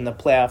even be in the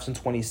playoffs in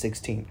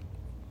 2016.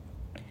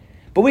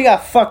 But we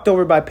got fucked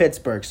over by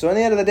Pittsburgh. So at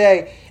the end of the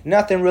day,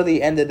 nothing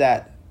really ended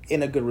that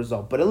in a good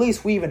result. But at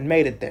least we even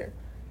made it there.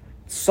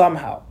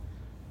 Somehow.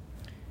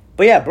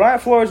 But yeah, Brian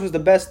Flores was the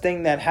best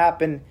thing that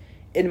happened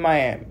in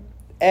Miami.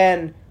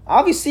 And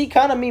obviously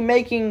kind of me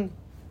making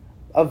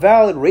a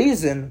valid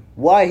reason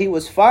why he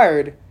was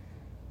fired.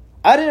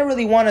 I didn't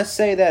really want to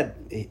say that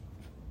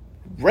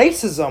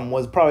racism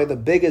was probably the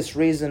biggest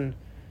reason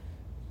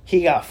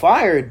he got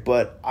fired.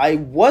 But I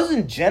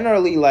wasn't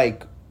generally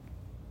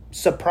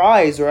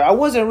surprised, or I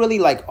wasn't really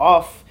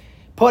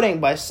off-putting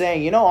by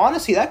saying,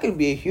 honestly, that could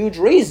be a huge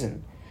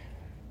reason.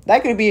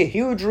 That could be a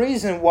huge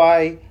reason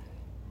why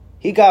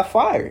he got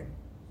fired.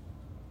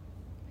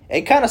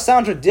 It kind of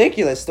sounds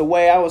ridiculous the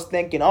way I was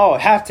thinking, it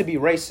had to be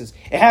racist.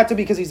 It had to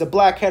be because he's a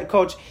black head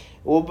coach.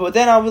 Well, but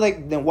then I'll be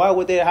like, then why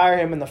would they hire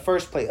him in the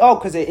first place?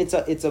 Because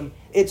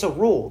it's a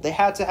rule. They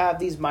had to have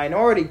these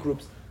minority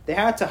groups. They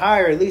had to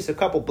hire at least a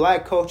couple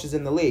black coaches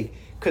in the league.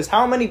 Because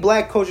how many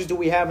black coaches do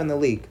we have in the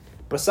league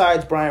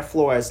besides Brian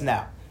Flores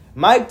now?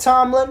 Mike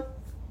Tomlin.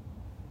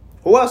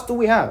 Who else do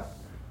we have?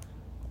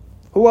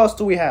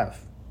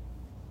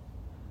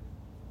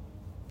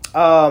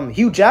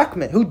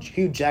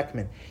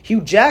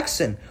 Hugh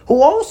Jackson,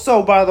 who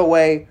also, by the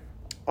way,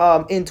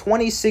 in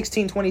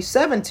 2016,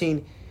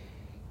 2017,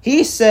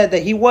 he said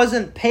that he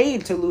wasn't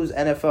paid to lose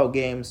NFL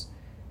games,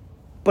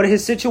 but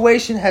his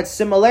situation had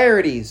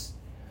similarities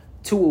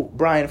to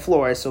Brian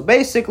Flores. So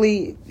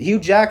basically, Hugh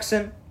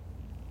Jackson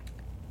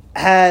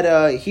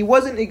didn't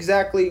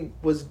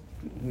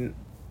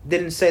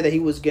say that he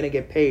was going to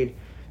get paid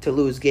to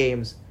lose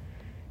games,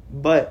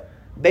 but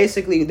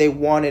basically they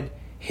wanted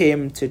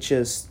him to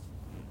just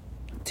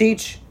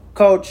teach,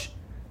 coach,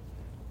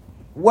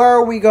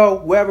 wherever we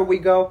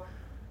go.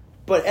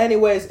 But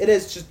anyways, it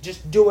is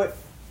just do it.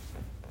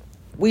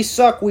 We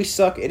suck.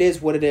 It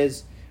is what it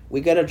is.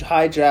 We get a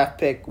high draft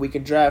pick. We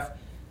can draft,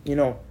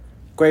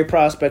 great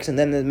prospects and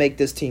then make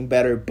this team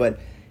better. But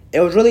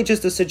it was really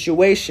just a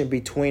situation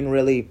between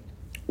really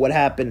what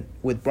happened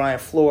with Brian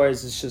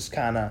Flores is just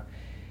kind of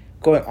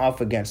going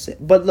off against it.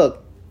 But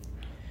look,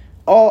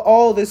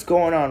 all this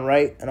going on,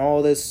 right? And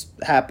all this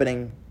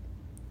happening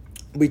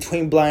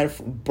between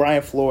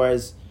Brian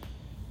Flores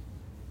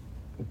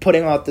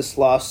putting out this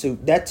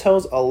lawsuit, that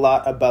tells a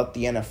lot about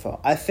the NFL.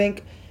 I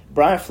think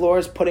Brian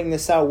Flores putting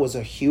this out was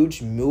a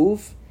huge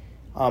move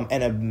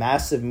and a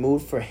massive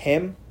move for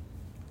him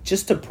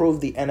just to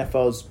prove the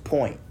NFL's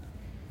point.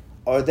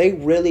 Are they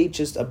really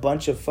just a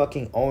bunch of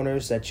fucking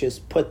owners that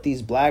just put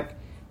these black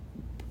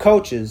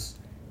coaches,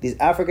 these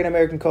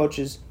African-American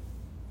coaches,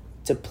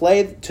 to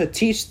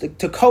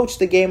coach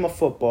the game of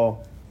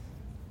football,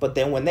 but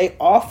then when they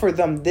offer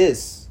them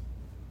this,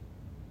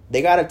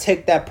 they got to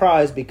take that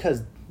prize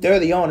because they're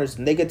the owners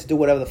and they get to do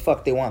whatever the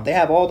fuck they want. They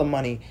have all the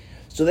money,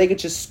 so they could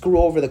just screw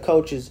over the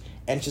coaches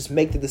and just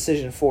make the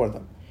decision for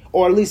them.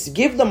 Or at least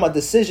give them a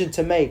decision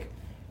to make,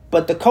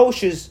 but the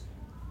coaches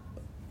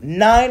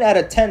 9 out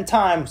of 10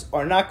 times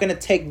are not going to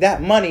take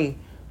that money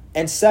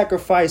and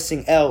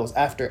sacrificing L's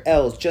after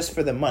L's just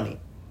for the money.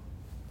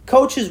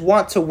 Coaches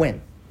want to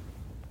win.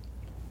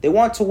 They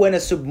want to win a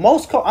Super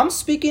Bowl. I'm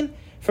speaking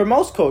for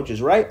most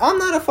coaches, right? I'm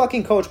not a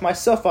fucking coach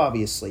myself,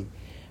 obviously.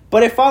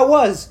 But if I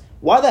was,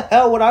 why the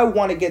hell would I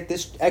want to get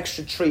this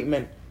extra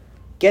treatment,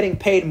 getting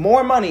paid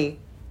more money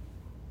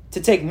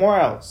to take more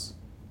L's?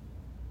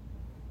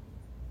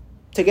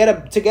 To get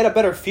a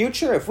better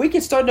future? If we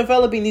could start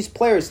developing these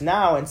players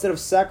now instead of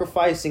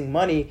sacrificing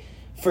money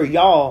for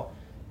y'all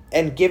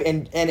and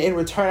in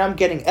return I'm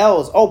getting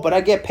L's. Oh, but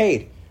I get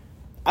paid.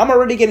 I'm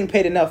already getting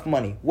paid enough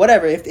money.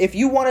 Whatever. If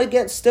you want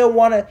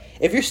to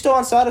if you're still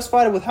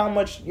unsatisfied with how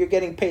much you're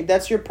getting paid,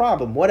 that's your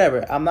problem.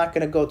 Whatever. I'm not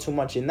going to go too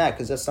much in that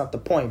because that's not the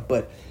point.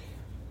 But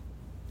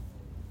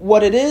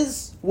what it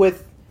is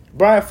with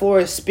Brian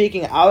Flores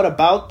speaking out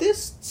about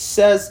this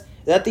says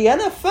that the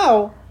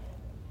NFL,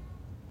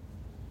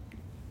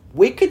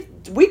 we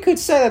could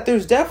say that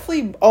there's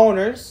definitely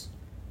owners,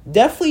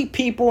 definitely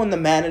people in the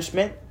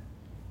management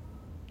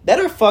that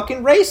are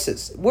fucking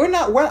racist. We're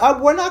not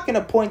going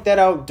to point that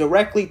out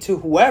directly to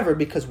whoever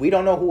because we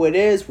don't know who it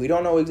is. We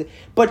don't know.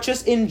 But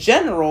just in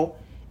general,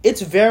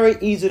 it's very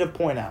easy to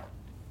point out.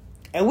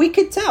 And we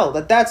could tell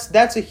that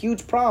that's a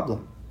huge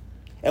problem.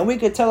 And we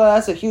could tell that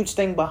that's a huge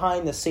thing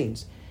behind the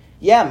scenes.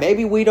 Yeah,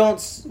 maybe we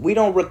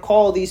don't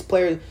recall these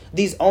players,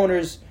 these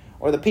owners,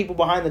 or the people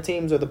behind the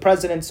teams, or the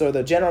presidents, or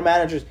the general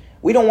managers.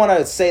 We don't want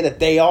to say that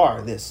they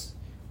are this.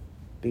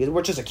 Because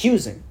we're just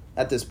accusing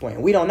at this point.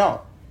 We don't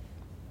know.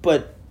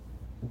 But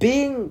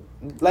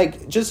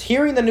just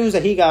hearing the news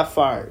that he got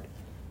fired,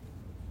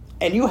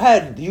 and you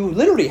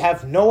literally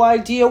have no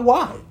idea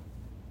why.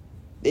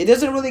 It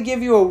doesn't really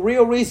give you a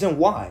real reason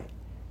why.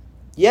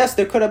 Yes,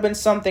 there could have been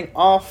something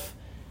off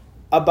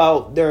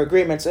about their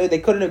agreements. They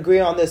couldn't agree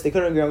on this, they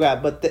couldn't agree on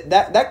that, but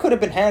that could have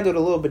been handled a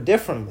little bit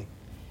differently.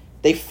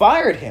 They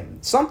fired him.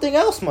 Something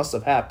else must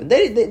have happened.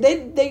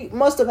 They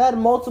must have had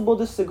multiple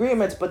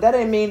disagreements, but that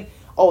didn't mean,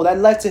 that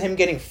led to him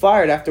getting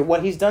fired after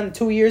what he's done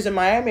 2 years in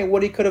Miami and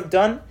what he could have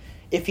done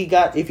if he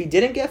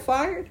didn't get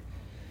fired.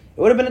 It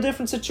would have been a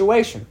different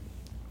situation.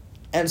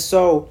 And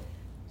so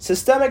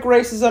systemic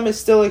racism is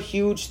still a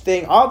huge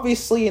thing,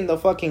 obviously, in the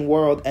fucking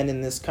world and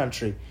in this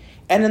country.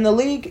 And in the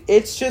league,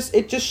 it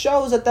just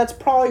shows that that's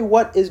probably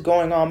what is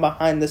going on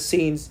behind the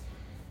scenes.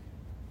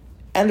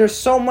 And there's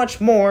so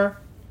much more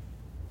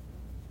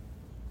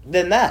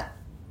than that.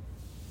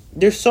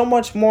 There's so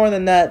much more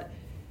than that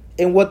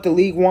in what the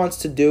league wants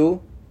to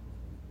do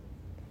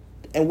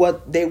and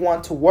what they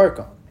want to work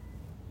on.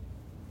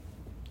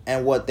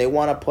 And what they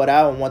want to put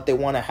out and what they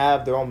want to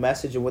have, their own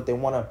message, and what they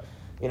want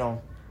to,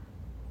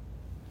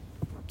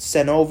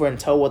 send over and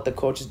tell what the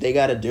coaches they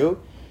got to do.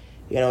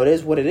 It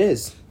is what it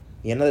is.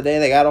 At the end of the day,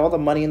 they got all the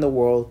money in the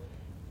world.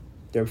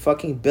 They're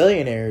fucking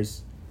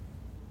billionaires.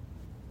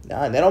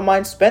 Nah, they don't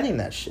mind spending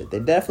that shit. They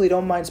definitely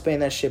don't mind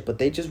spending that shit, but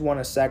they just want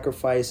to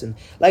sacrifice. And,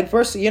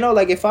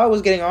 if I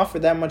was getting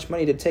offered that much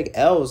money to take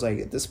L's,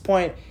 at this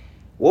point,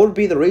 what would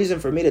be the reason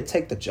for me to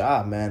take the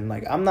job, man?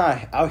 I'm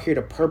not out here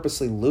to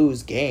purposely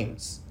lose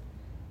games.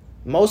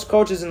 Most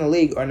coaches in the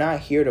league are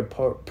not here to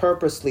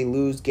purposely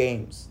lose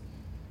games.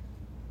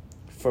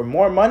 For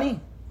more money?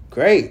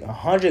 Great,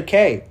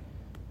 $100K.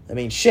 I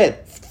mean,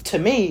 shit, to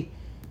me,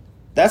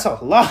 that's a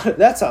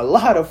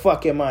lot of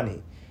fucking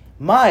money.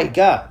 My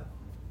God.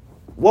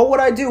 What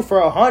would I do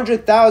for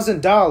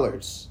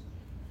 $100,000?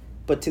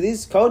 But to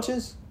these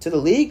coaches, to the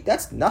league,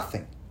 that's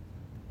nothing.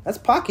 That's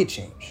pocket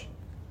change.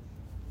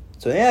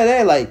 So at the end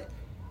of the day,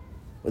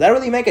 would that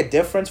really make a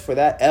difference for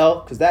that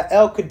L? Because that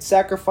L could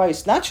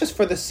sacrifice not just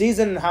for the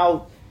season and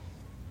how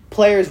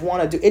players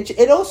want to do it.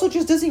 It also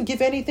just doesn't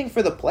give anything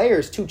for the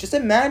players too. Just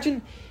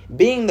imagine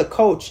being the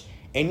coach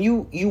and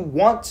you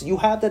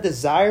have the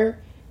desire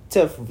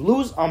to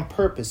lose on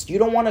purpose. You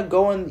don't want to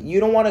go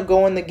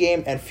in the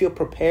game and feel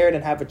prepared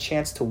and have a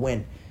chance to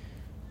win,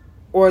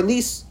 or at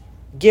least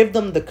give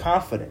them the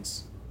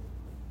confidence,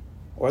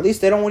 or at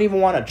least they don't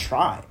even want to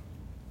try.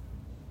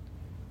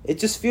 It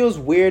just feels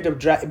weird to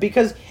drag,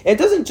 because it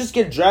doesn't just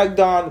get dragged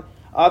on,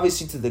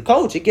 obviously, to the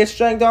coach. It gets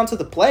dragged on to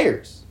the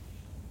players.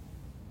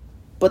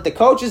 But the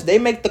coaches, they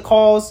make the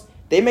calls,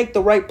 they make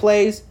the right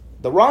plays,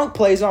 the wrong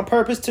plays on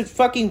purpose to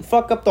fucking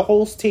fuck up the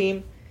whole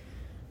team.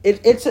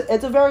 It's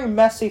a very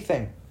messy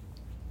thing.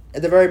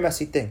 It's a very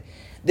messy thing.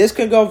 This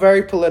could go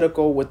very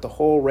political with the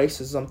whole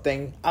racism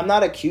thing. I'm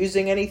not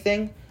accusing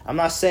anything. I'm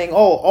not saying,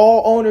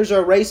 all owners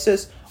are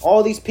racist.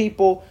 All these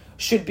people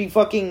should be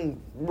fucking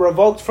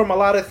revoked from a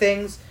lot of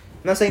things.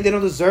 I'm not saying they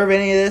don't deserve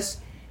any of this.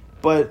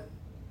 But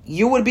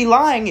you would be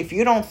lying if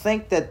you don't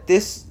think that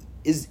this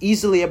is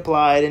easily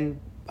applied in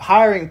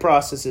hiring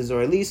processes,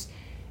 or at least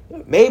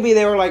maybe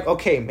they were like,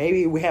 okay,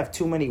 maybe we have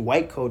too many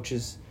white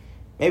coaches.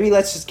 Maybe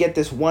let's just get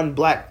this one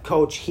black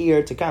coach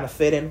here to kind of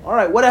fit in. All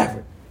right,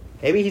 whatever.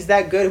 Maybe he's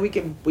that good. We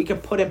can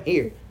put him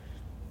here.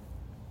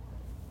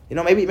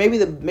 Maybe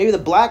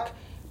the black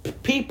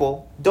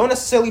people don't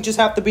necessarily just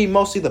have to be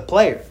mostly the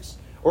players,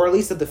 or at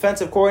least the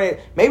defensive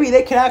coordinator. Maybe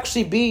they can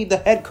actually be the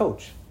head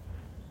coach.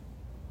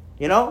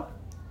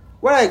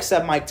 Where I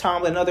accept Mike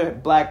Tomlin, other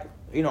black,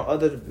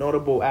 other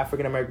notable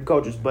African American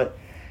coaches, but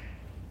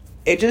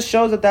it just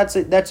shows that that's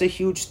a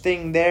huge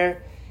thing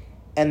there,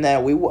 and that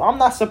I'm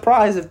not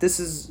surprised if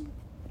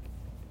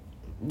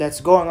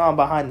that's going on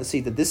behind the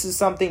scenes. That this is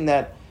something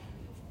that,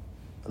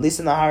 at least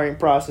in the hiring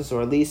process,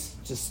 or at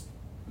least just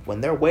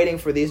when they're waiting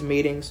for these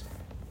meetings,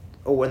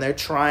 or when they're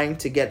trying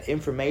to get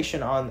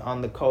information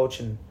on the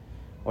coach,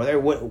 or they're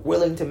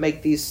willing to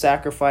make these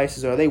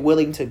sacrifices, or are they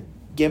willing to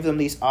give them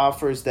these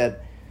offers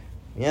that,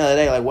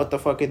 what the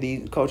fuck are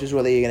these coaches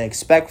really going to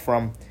expect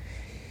from?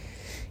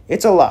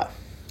 it's a lot.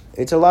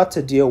 It's a lot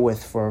to deal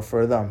with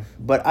for them.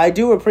 But I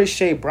do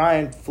appreciate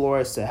Brian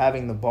Flores to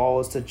having the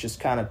balls to just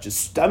kind of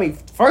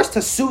first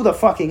to sue the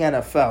fucking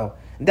NFL.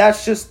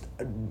 That's just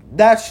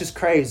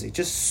crazy.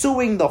 Just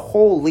suing the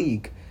whole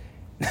league.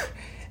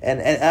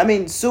 and I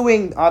mean,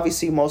 suing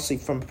obviously mostly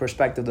from the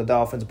perspective of the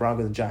Dolphins,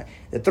 Broncos, and Giants.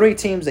 The three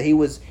teams that he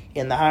was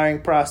in the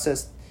hiring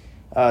process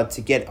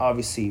to get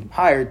obviously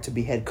hired to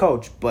be head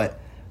coach. But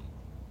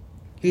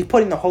he's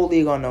putting the whole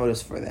league on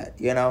notice for that,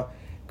 you know?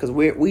 Because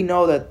we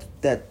know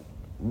that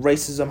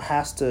racism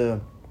has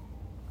to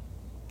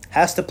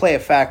play a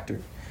factor.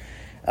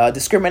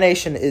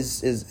 Discrimination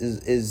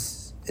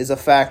is a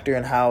factor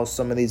in how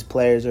some of these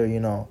players are, you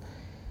know.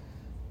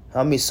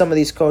 I mean, some of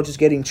these coaches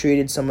getting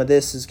treated, some of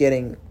this is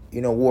getting,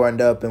 you know,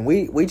 warmed up, and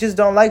we just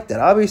don't like that.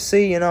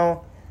 Obviously, you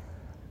know,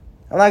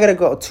 I'm not gonna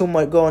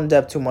go in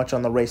depth too much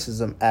on the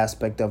racism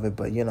aspect of it,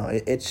 but you know,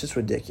 it's just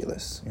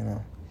ridiculous. You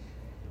know,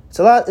 it's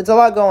a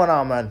lot going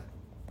on, man.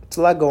 It's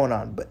a lot going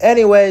on. But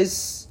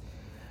anyways,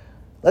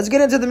 let's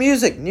get into the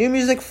music. New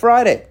Music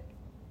Friday.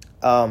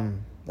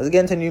 Let's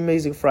get into New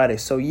Music Friday.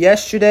 So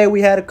yesterday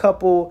we had a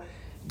couple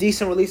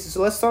decent releases.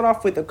 So let's start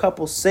off with a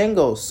couple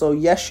singles. So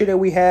yesterday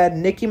we had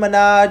Nicki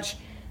Minaj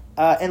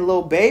and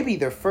Lil Baby,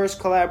 their first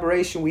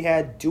collaboration. We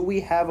had "Do We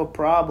Have a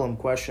Problem?"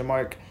 with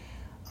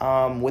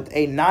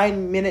a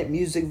 9-minute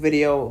music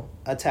video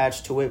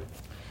attached to it.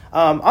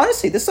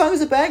 Honestly, this song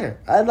is a banger.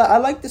 I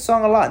like this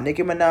song a lot.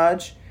 Nicki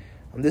Minaj.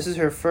 This is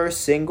her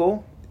first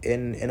single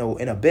in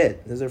a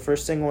bit. This is her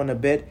first single in a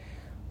bit.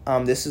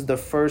 This is the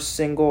first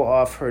single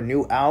off her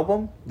new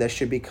album that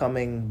should be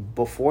coming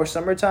before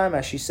summertime,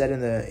 as she said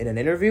in an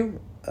interview.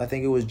 I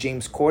think it was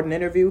James Corden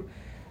interview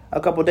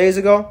a couple days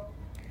ago.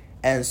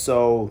 And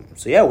so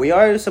yeah, we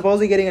are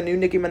supposedly getting a new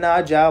Nicki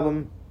Minaj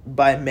album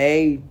by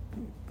May,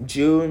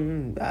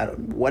 June,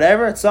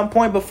 whatever, at some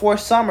point before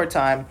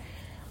summertime.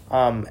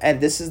 And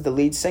this is the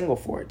lead single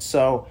for it.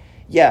 So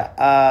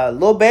yeah,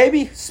 Lil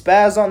Baby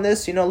spaz on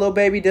this. You know, Lil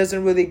Baby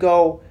doesn't really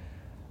go.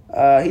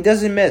 He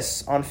doesn't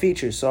miss on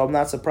features, so I'm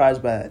not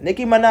surprised by that.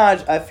 Nicki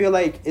Minaj, I feel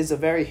like, is a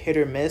very hit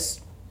or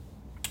miss.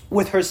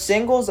 With her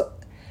singles,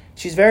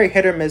 she's very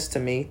hit or miss to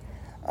me.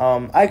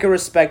 I could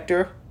respect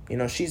her. You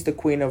know, she's the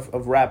queen of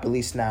rap, at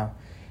least now.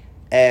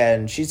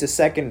 And she's the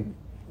second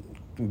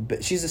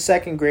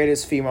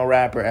greatest female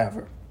rapper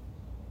ever.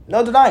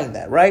 No denying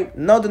that, right?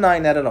 No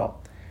denying that at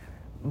all.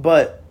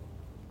 But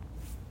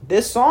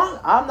this song,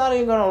 I'm not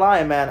even gonna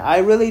lie, man. I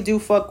really do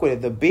fuck with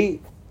it. The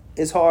beat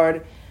is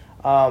hard.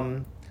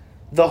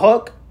 The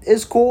hook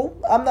is cool.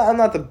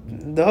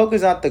 The hook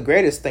is not the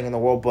greatest thing in the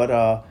world,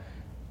 but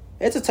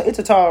it's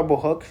a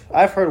tolerable hook.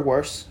 I've heard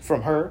worse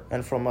from her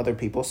and from other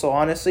people, so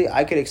honestly,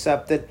 I could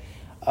accept it.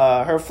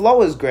 Her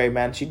flow is great,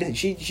 man.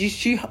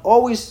 She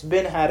always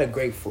had a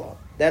great flow.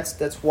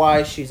 That's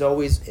why she's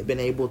always been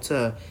able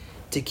to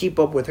keep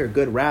up with her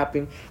good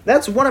rapping.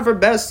 That's one of her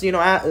best, you know,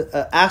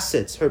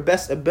 assets. Her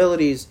best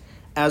abilities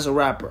as a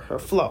rapper, her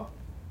flow.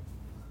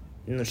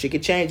 You know, she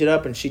could change it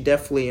up, and she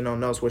definitely, you know,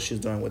 knows what she's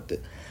doing with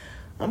it.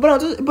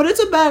 But it's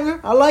a banger.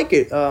 I like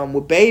it.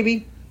 With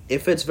Baby, it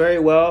fits very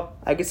well.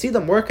 I can see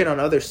them working on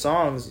other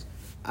songs.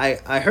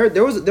 I heard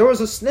there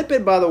was a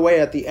snippet, by the way,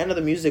 at the end of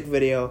the music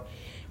video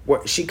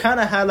where she kind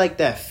of had like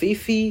that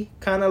Fifi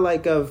kind of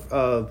like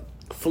a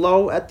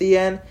flow at the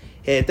end.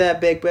 Hit that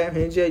big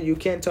bang, you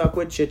can't talk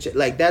with chit,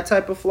 like that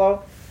type of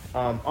flow.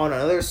 On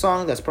another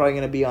song that's probably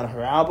gonna be on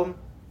her album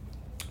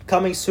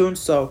coming soon.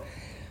 So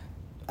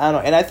I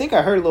don't know, and I think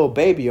I heard Lil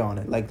Baby on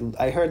it. Like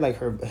I heard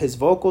like his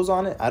vocals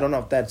on it. I don't know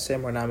if that's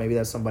him or not. Maybe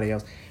that's somebody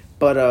else.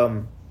 But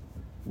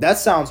that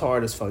sounds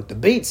hard as fuck. The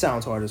beat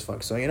sounds hard as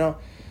fuck. So you know,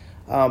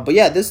 but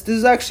yeah, this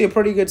is actually a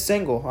pretty good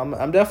single.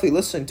 I'm definitely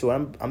listening to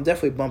it. I'm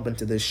definitely bumping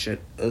to this shit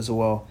as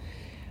well.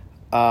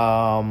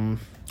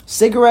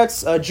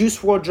 Cigarettes. Juice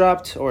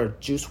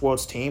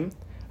WRLD's team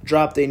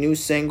dropped a new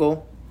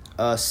single.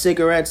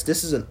 Cigarettes.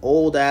 This is an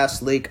old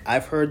ass leak.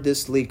 I've heard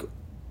this leak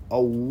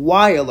a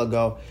while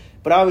ago.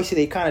 But obviously,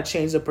 they kind of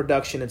changed the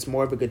production. It's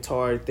more of a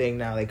guitar thing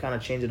now. They kind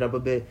of changed it up a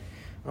bit.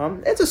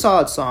 It's a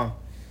solid song.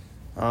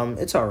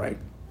 It's all right.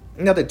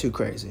 Nothing too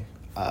crazy.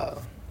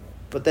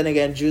 But then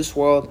again, Juice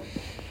WRLD.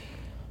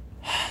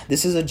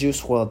 This is a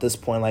Juice WRLD at this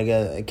point. Like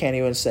I can't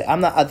even say.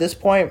 I'm not at this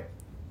point.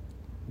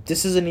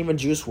 This isn't even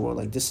Juice WRLD.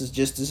 Like this is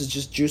just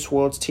Juice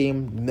WRLD's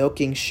team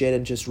milking shit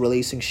and just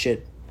releasing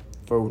shit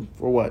for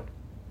what?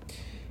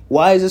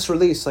 Why is this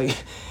released? Like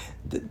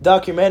the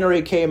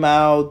documentary came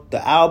out.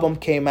 The album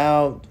came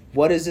out.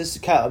 What is this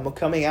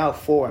coming out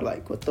for?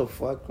 Like, what the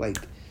fuck? Like,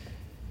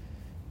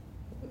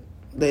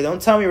 they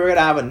don't tell me we're gonna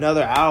have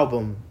another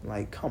album.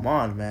 Like, come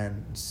on,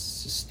 man.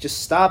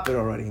 Just stop it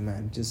already,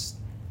 man.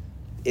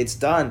 It's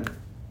done.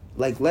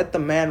 Like, let the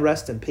man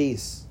rest in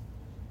peace.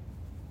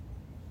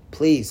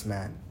 Please,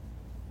 man.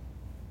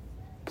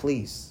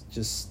 Please,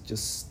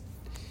 just,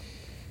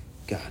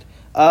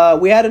 God.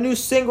 We had a new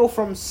single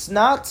from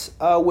Snot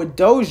with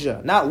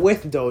Doja, not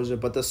with Doja,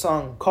 but the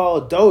song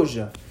called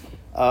Doja.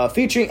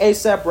 Featuring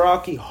A$AP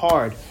Rocky,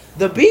 Hard.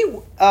 The beat,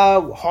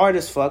 hard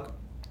as fuck.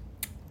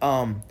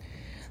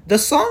 The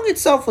song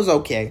itself was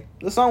okay.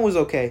 The song was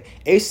okay.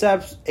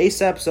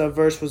 ASAP's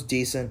verse was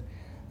decent.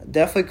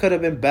 Definitely could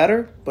have been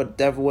better, but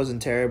definitely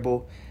wasn't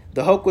terrible.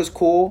 The hook was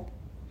cool.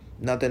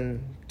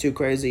 Nothing too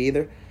crazy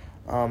either.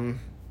 And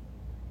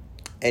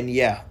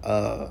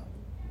yeah,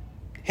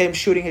 him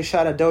shooting his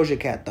shot at Doja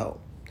Cat though.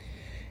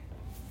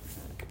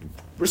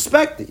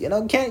 Respect it,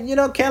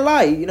 can't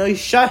lie. He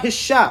shot his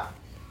shot.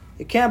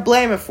 You can't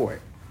blame him for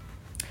it.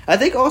 I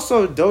think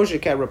also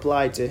Doja Cat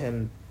replied to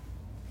him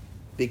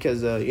because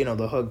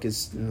the hook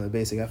is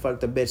basic. I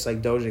fucked a bitch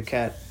like Doja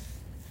Cat,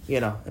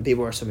 and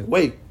people are saying,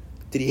 wait,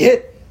 did he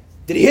hit?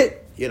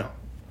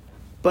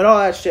 But all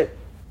that shit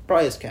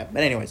probably is cap.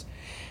 But anyways,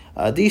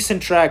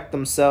 decent track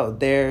themselves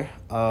there.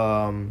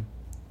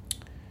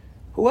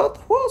 Who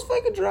else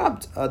fucking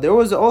dropped? There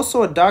was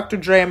also a Dr.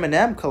 Dre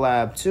Eminem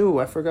collab too.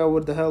 I forgot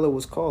what the hell it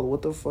was called.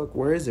 What the fuck?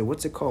 Where is it?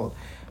 What's it called?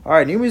 All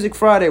right, New Music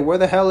Friday. Where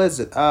the hell is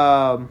it?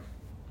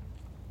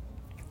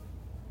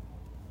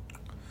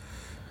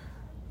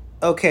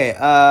 Okay.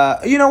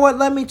 You know what?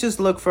 Let me just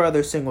look for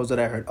other singles that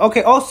I heard.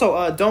 Okay.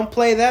 Also, Don't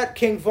Play That.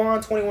 King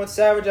Von, 21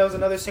 Savage. That was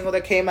another single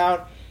that came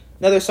out.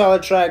 Another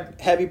solid track.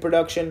 Heavy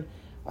production.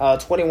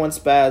 21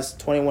 Spaz.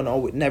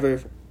 21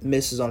 never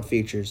misses on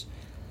features.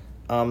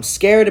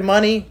 Scared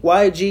Money,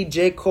 YG,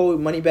 J. Cole,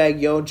 Moneybagg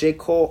Yo, J.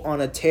 Cole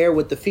on a tear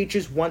with the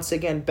features once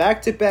again.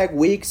 Back-to-back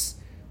weeks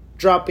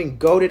dropping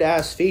goated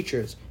ass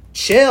features.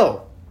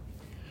 Chill.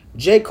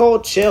 J. Cole,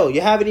 chill.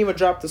 You haven't even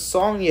dropped a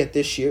song yet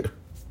this year.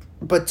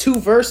 But 2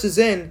 verses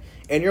in,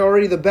 and you're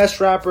already the best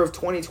rapper of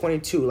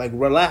 2022. Like,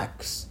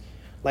 relax.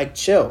 Like,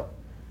 chill.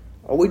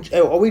 Are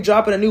we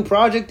dropping a new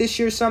project this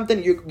year or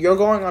something? You're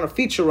going on a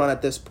feature run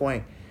at this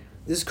point.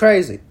 This is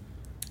crazy.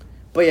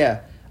 But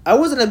yeah. I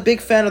wasn't a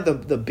big fan of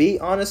the beat,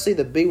 honestly.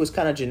 The beat was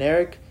kind of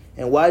generic,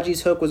 and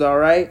YG's hook was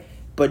alright,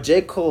 but J.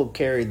 Cole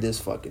carried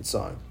this fucking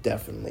song,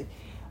 definitely.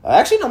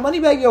 Actually, no,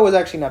 Moneybagg Yo was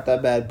actually not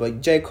that bad,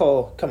 but J.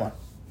 Cole, come on.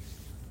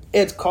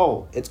 It's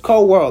Cole. It's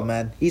Cole World,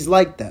 man. He's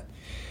like that.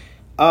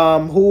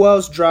 Who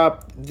else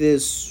dropped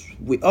this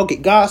week? Okay,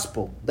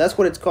 Gospel. That's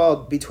what it's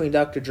called, between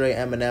Dr. Dre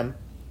and Eminem.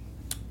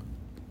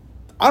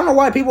 I don't know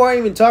why people aren't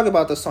even talking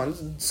about this song.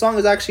 The song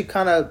is actually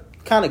kind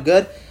of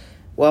good.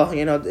 Well,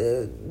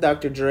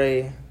 Dr.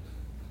 Dre,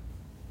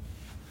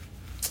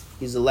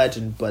 he's a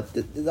legend. But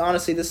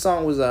honestly, this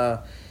song was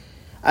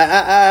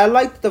I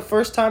liked the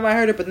first time I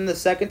heard it, but then the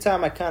second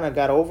time I kind of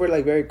got over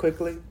it very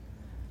quickly. It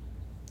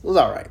was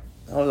alright.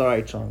 It was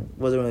alright song.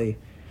 Wasn't really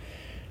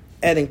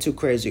anything too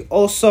crazy.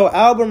 Also,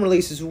 album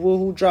releases.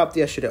 Who dropped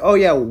yesterday? Oh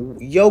yeah,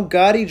 Yo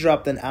Gotti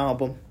dropped an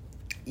album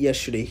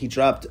yesterday. He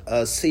dropped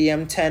a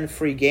CM10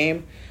 Free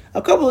Game.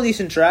 A couple of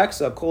decent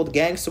tracks. Cold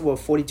Gangster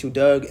with 42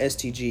 Doug,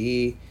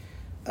 STGE.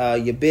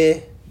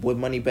 Yabe with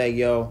Moneybagg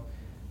Yo,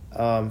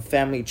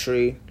 Family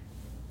Tree.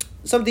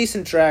 Some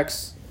decent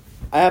tracks.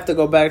 I have to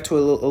go back to a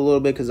little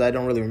bit because I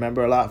don't really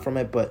remember a lot from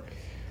it, but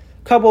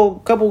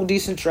couple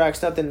decent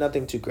tracks.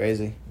 Nothing too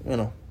crazy.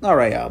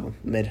 Alright album.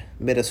 Mid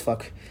as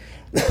fuck.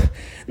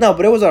 No,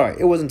 but it was alright.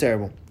 It wasn't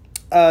terrible.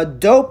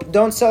 Dope,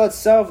 Don't Sell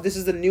Itself. This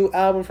is the new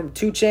album from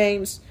 2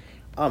 Chainz.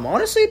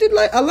 Honestly,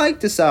 I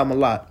like this album a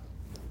lot.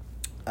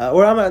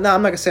 I'm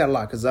not gonna say a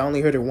lot because I only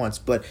heard it once,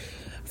 but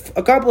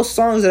a couple of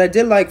songs that I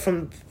did like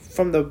from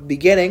the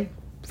beginning,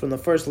 from the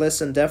first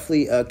listen,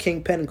 definitely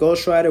Kingpin,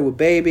 Ghostwriter with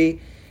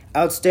Baby,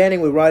 Outstanding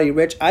with Roddy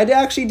Ricch. I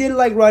actually did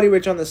like Roddy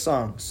Ricch on this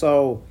song,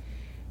 so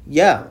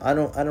yeah, I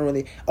don't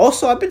really.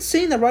 Also, I've been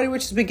seeing that Roddy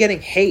Ricch has been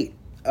getting hate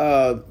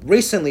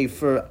recently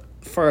for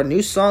a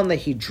new song that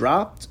he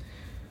dropped.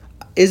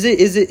 Is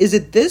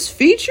it this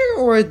feature,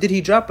 or did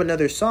he drop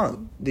another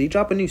song? Did he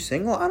drop a new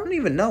single? I don't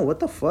even know. What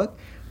the fuck?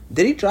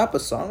 Did he drop a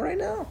song right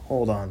now?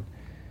 Hold on.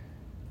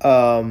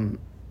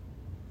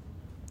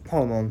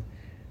 Hold on.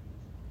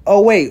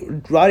 Oh, wait.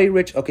 Roddy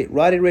Ricch. Okay,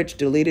 Roddy Ricch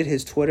deleted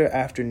his Twitter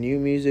after new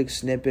music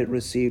snippet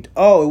received.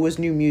 Oh, it was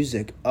new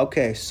music.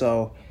 Okay,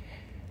 so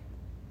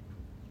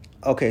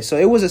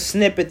it was a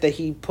snippet that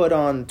he put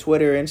on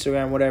Twitter,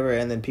 Instagram, whatever,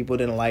 and then people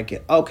didn't like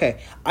it. Okay,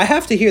 I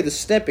have to hear the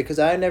snippet because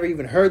I never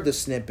even heard the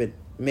snippet.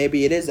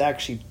 Maybe it is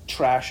actually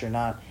trash or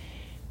not.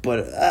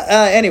 But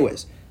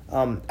anyways,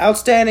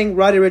 Outstanding,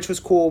 Roddy Ricch was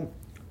cool.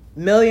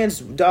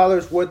 $millions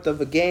worth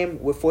of a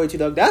game with 42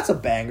 Doug. That's a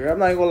banger. I'm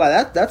not gonna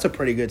lie. That's a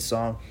pretty good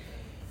song.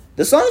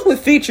 The songs with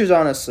features,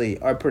 honestly,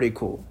 are pretty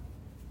cool.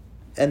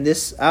 And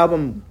this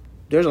album,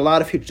 there's a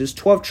lot of features. There's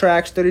 12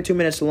 tracks, 32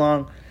 minutes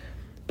long.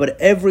 But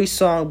every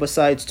song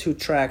besides 2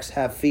 tracks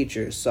have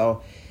features.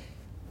 So,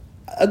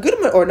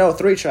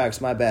 3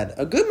 tracks, my bad.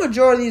 A good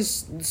majority of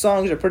these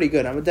songs are pretty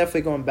good. I'm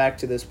definitely going back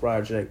to this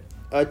project.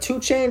 2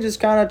 Chainz is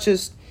kind of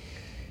just...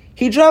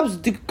 He drops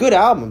good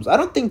albums. I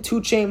don't think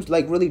 2 Chainz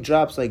really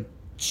drops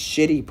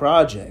shitty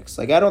projects.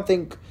 I don't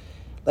think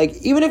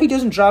even if he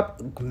doesn't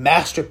drop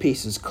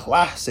masterpieces,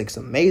 classics,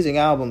 amazing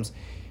albums,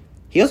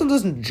 he also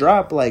doesn't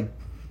drop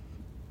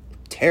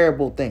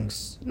terrible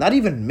things. Not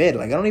even mid.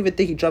 I don't even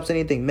think he drops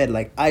anything mid.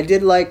 I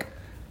did like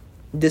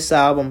this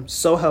album,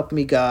 So Help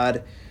Me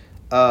God.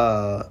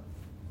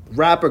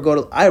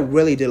 I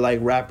really did like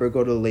Rapper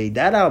Go to the League.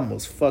 That album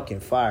was fucking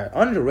fire.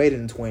 Underrated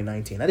in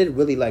 2019. I did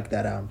really like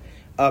that album.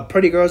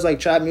 Pretty Girls Like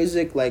Trap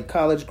Music, like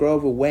College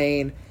Grove with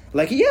Wayne.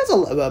 Like, he has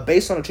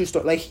based on a true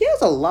story. Like, he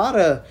has a lot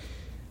of,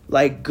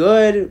 like,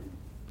 good,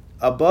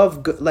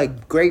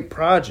 like, great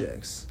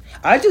projects.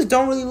 I just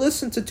don't really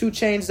listen to 2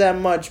 Chainz that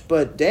much,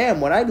 but damn,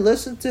 when I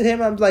listen to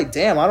him, I'm like,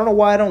 damn, I don't know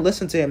why I don't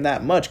listen to him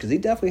that much, because he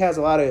definitely has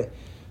a lot of,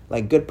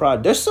 like, good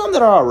projects. There's some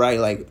that are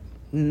alright, like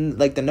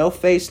the No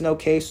Face, No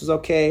Case was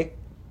okay.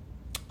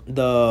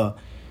 The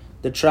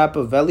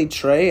Trapavelli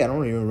Trey, I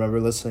don't even remember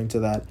listening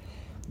to that.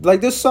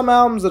 Like, there's some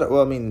albums that,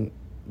 well, I mean,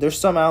 there's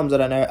some albums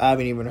that I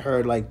haven't even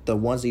heard, like the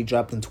ones he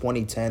dropped in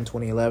 2010,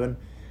 2011.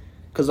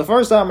 Because the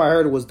first time I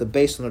heard it was the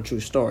Based on a True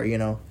Story, you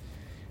know?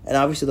 And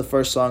obviously the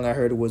first song I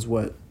heard was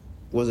what?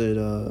 Was it,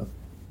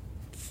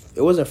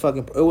 it wasn't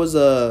fucking, it was,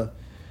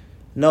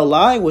 No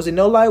Lie? Was it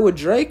No Lie with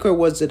Drake, or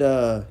was it,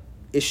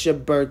 It's Your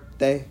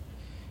Birthday?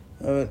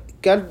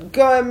 Got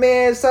going,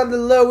 man, something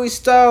Louis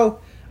stole.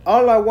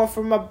 All I want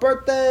for my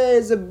birthday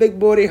is a big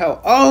booty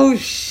hoe. Oh,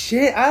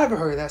 shit. I haven't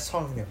heard that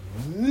song in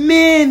a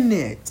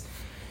minute.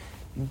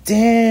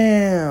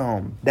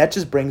 Damn. That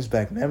just brings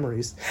back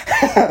memories.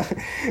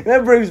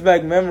 That brings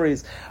back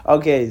memories.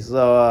 Okay,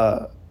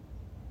 so,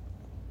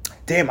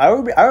 damn, I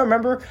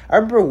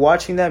remember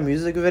watching that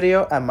music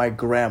video at my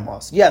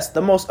grandma's. Yes,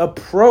 the most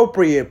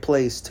appropriate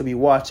place to be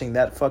watching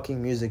that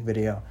fucking music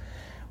video.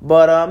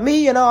 But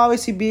me, you know,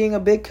 obviously being a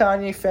big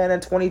Kanye fan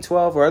in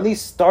 2012, or at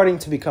least starting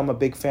to become a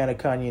big fan of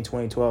Kanye in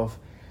 2012.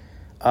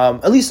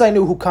 At least I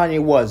knew who Kanye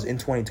was in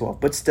 2012.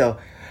 But still,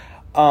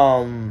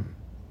 my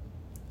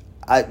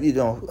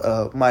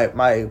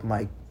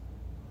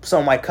some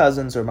of my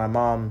cousins or my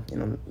mom, you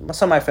know,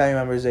 some of my family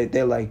members,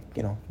 they like,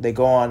 you know, they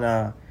go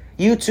on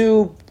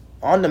YouTube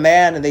on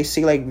demand and they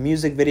see like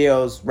music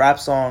videos, rap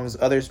songs,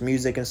 others'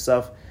 music and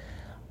stuff.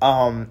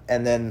 And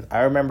then I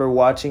remember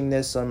watching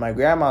this on my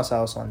grandma's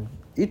house on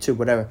YouTube,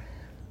 whatever,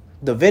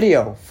 the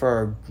video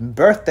for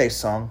birthday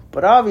song.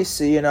 But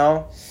obviously, you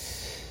know,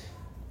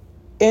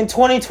 in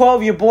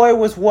 2012, your boy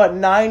was,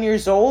 9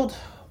 years old?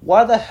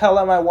 Why the hell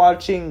am I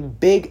watching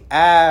big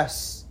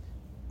ass?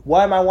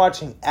 Why am I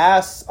watching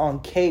ass on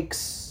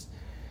cakes?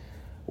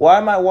 Why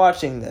am I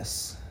watching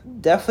this?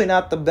 Definitely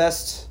not the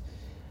best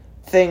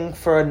thing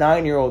for a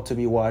 9-year-old to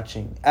be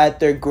watching at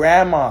their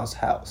grandma's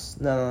house,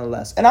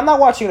 nonetheless. And I'm not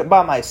watching it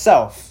by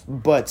myself,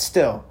 but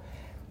still.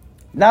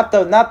 Not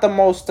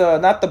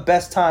the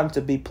best time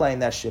to be playing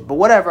that shit. But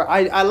whatever.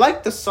 I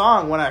liked the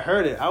song when I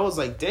heard it. I was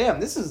like, damn,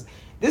 this is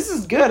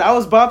good. I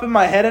was bopping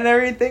my head and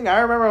everything.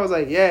 I remember I was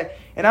like, yeah.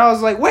 And I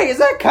was like, wait, is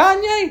that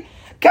Kanye?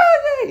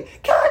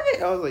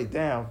 Kanye. I was like,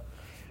 damn.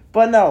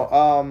 But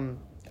no,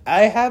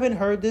 I haven't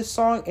heard this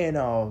song in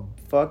a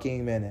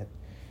fucking minute.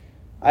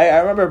 I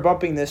remember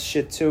bumping this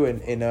shit too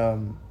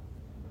in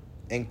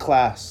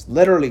class.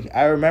 Literally,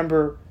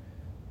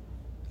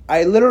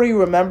 I literally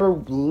remember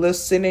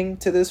listening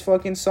to this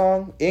fucking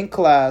song in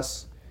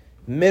class,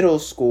 middle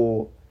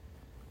school,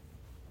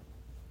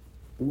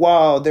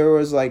 while there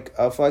was like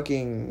a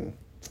fucking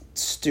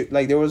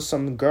there was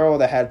some girl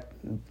that had,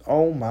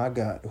 oh my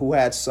god, who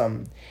had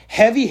some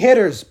heavy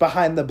hitters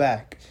behind the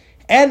back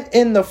and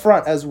in the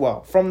front as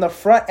well. From the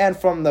front and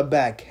from the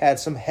back had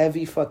some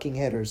heavy fucking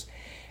hitters.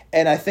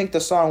 And I think the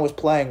song was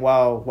playing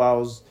while I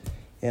was,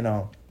 you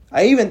know,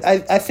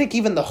 I think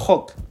even the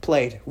hook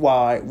played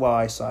while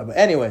I saw it. But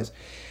anyways,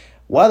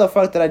 why the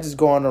fuck did I just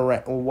go on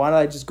why did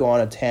I just go on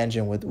a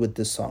tangent with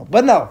this song?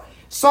 But no,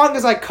 song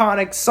is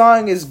iconic.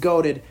 Song is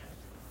goated.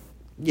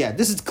 Yeah,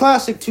 this is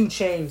classic 2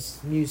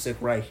 Chainz music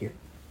right here.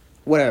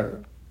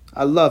 Whatever.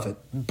 I love it.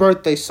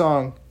 Birthday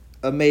song.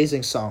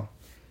 Amazing song.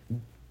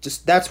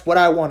 Just, that's what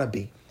I want to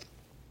be.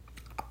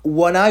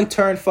 When I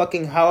turn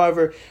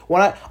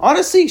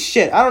honestly,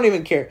 shit, I don't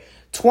even care.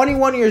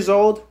 21 years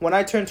old, when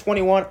I turn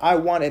 21, I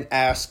want an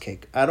ass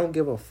kick. I don't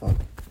give a fuck.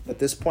 At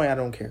this point, I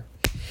don't care.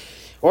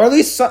 Or at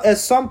least at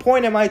some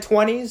point in my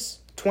 20s,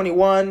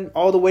 21,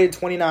 all the way to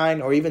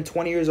 29, or even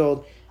 20 years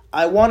old,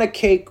 I want a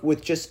cake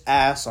with just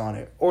ass on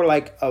it. Or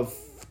like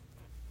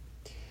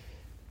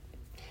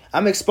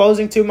I'm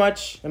exposing too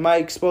much? Am I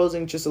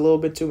exposing just a little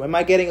bit too much? Am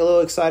I getting a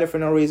little excited for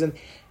no reason?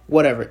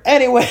 Whatever.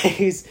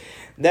 Anyways,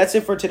 that's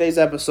it for today's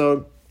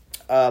episode.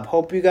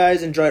 Hope you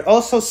guys enjoyed.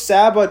 Also,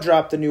 Saba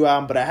dropped a new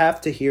album, but I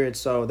have to hear it,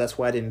 so that's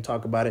why I didn't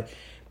talk about it.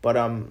 But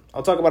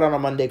I'll talk about it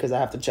on Monday because I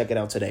have to check it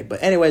out today.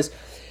 But anyways,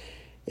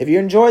 if you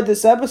enjoyed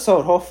this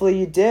episode, hopefully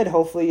you did.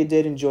 Hopefully you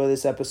did enjoy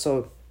this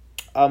episode.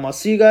 I'll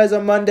see you guys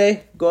on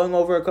Monday, going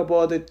over a couple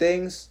other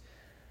things.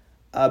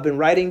 I've been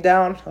writing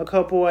down a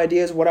couple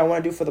ideas what I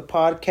want to do for the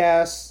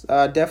podcast.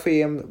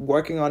 Definitely am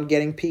working on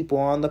getting people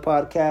on the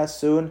podcast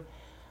soon.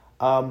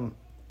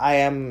 I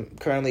am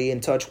currently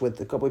in touch with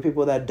a couple of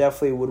people that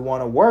definitely would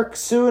want to work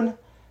soon.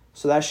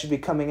 So that should be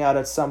coming out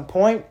at some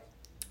point.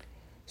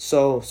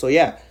 So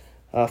yeah.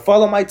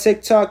 Follow my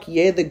TikTok,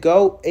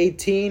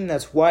 YeTheGoat18.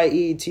 That's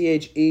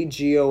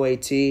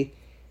YeTheGoat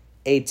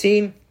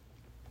 18.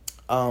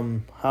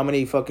 How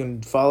many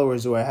fucking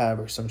followers do I have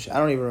or some shit? I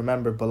don't even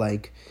remember, but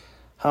like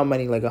how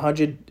many, like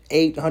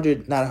 108,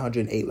 100, not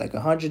 108, like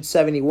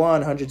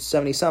 171,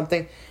 170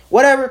 something,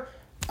 whatever.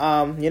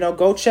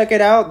 Go check it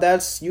out.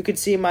 You could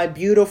see my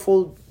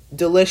beautiful,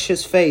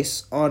 delicious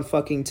face on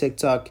fucking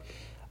TikTok.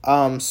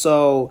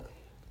 So,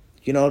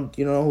 you don't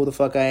know who the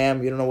fuck I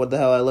am. You don't know what the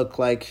hell I look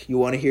like. You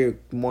want to hear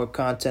more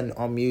content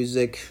on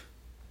music,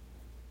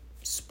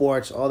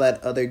 sports, all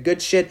that other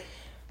good shit.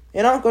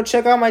 Go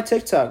check out my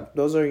TikTok.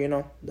 Those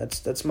are,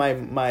 that's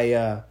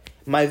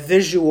my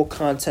visual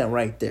content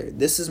right there.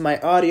 This is my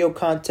audio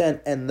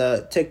content, and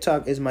the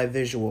TikTok is my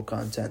visual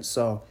content.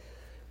 So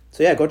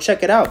yeah, go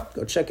check it out.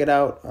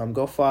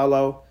 Go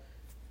follow,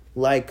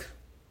 like,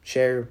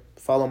 share,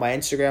 follow my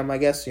Instagram, I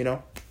guess,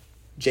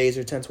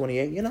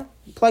 Jazer1028,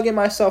 plugging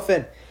myself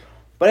in.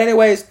 But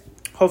anyways,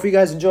 hope you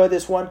guys enjoyed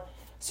this one.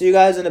 See you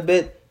guys in a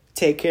bit.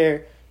 Take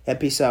care, and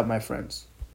peace out, my friends.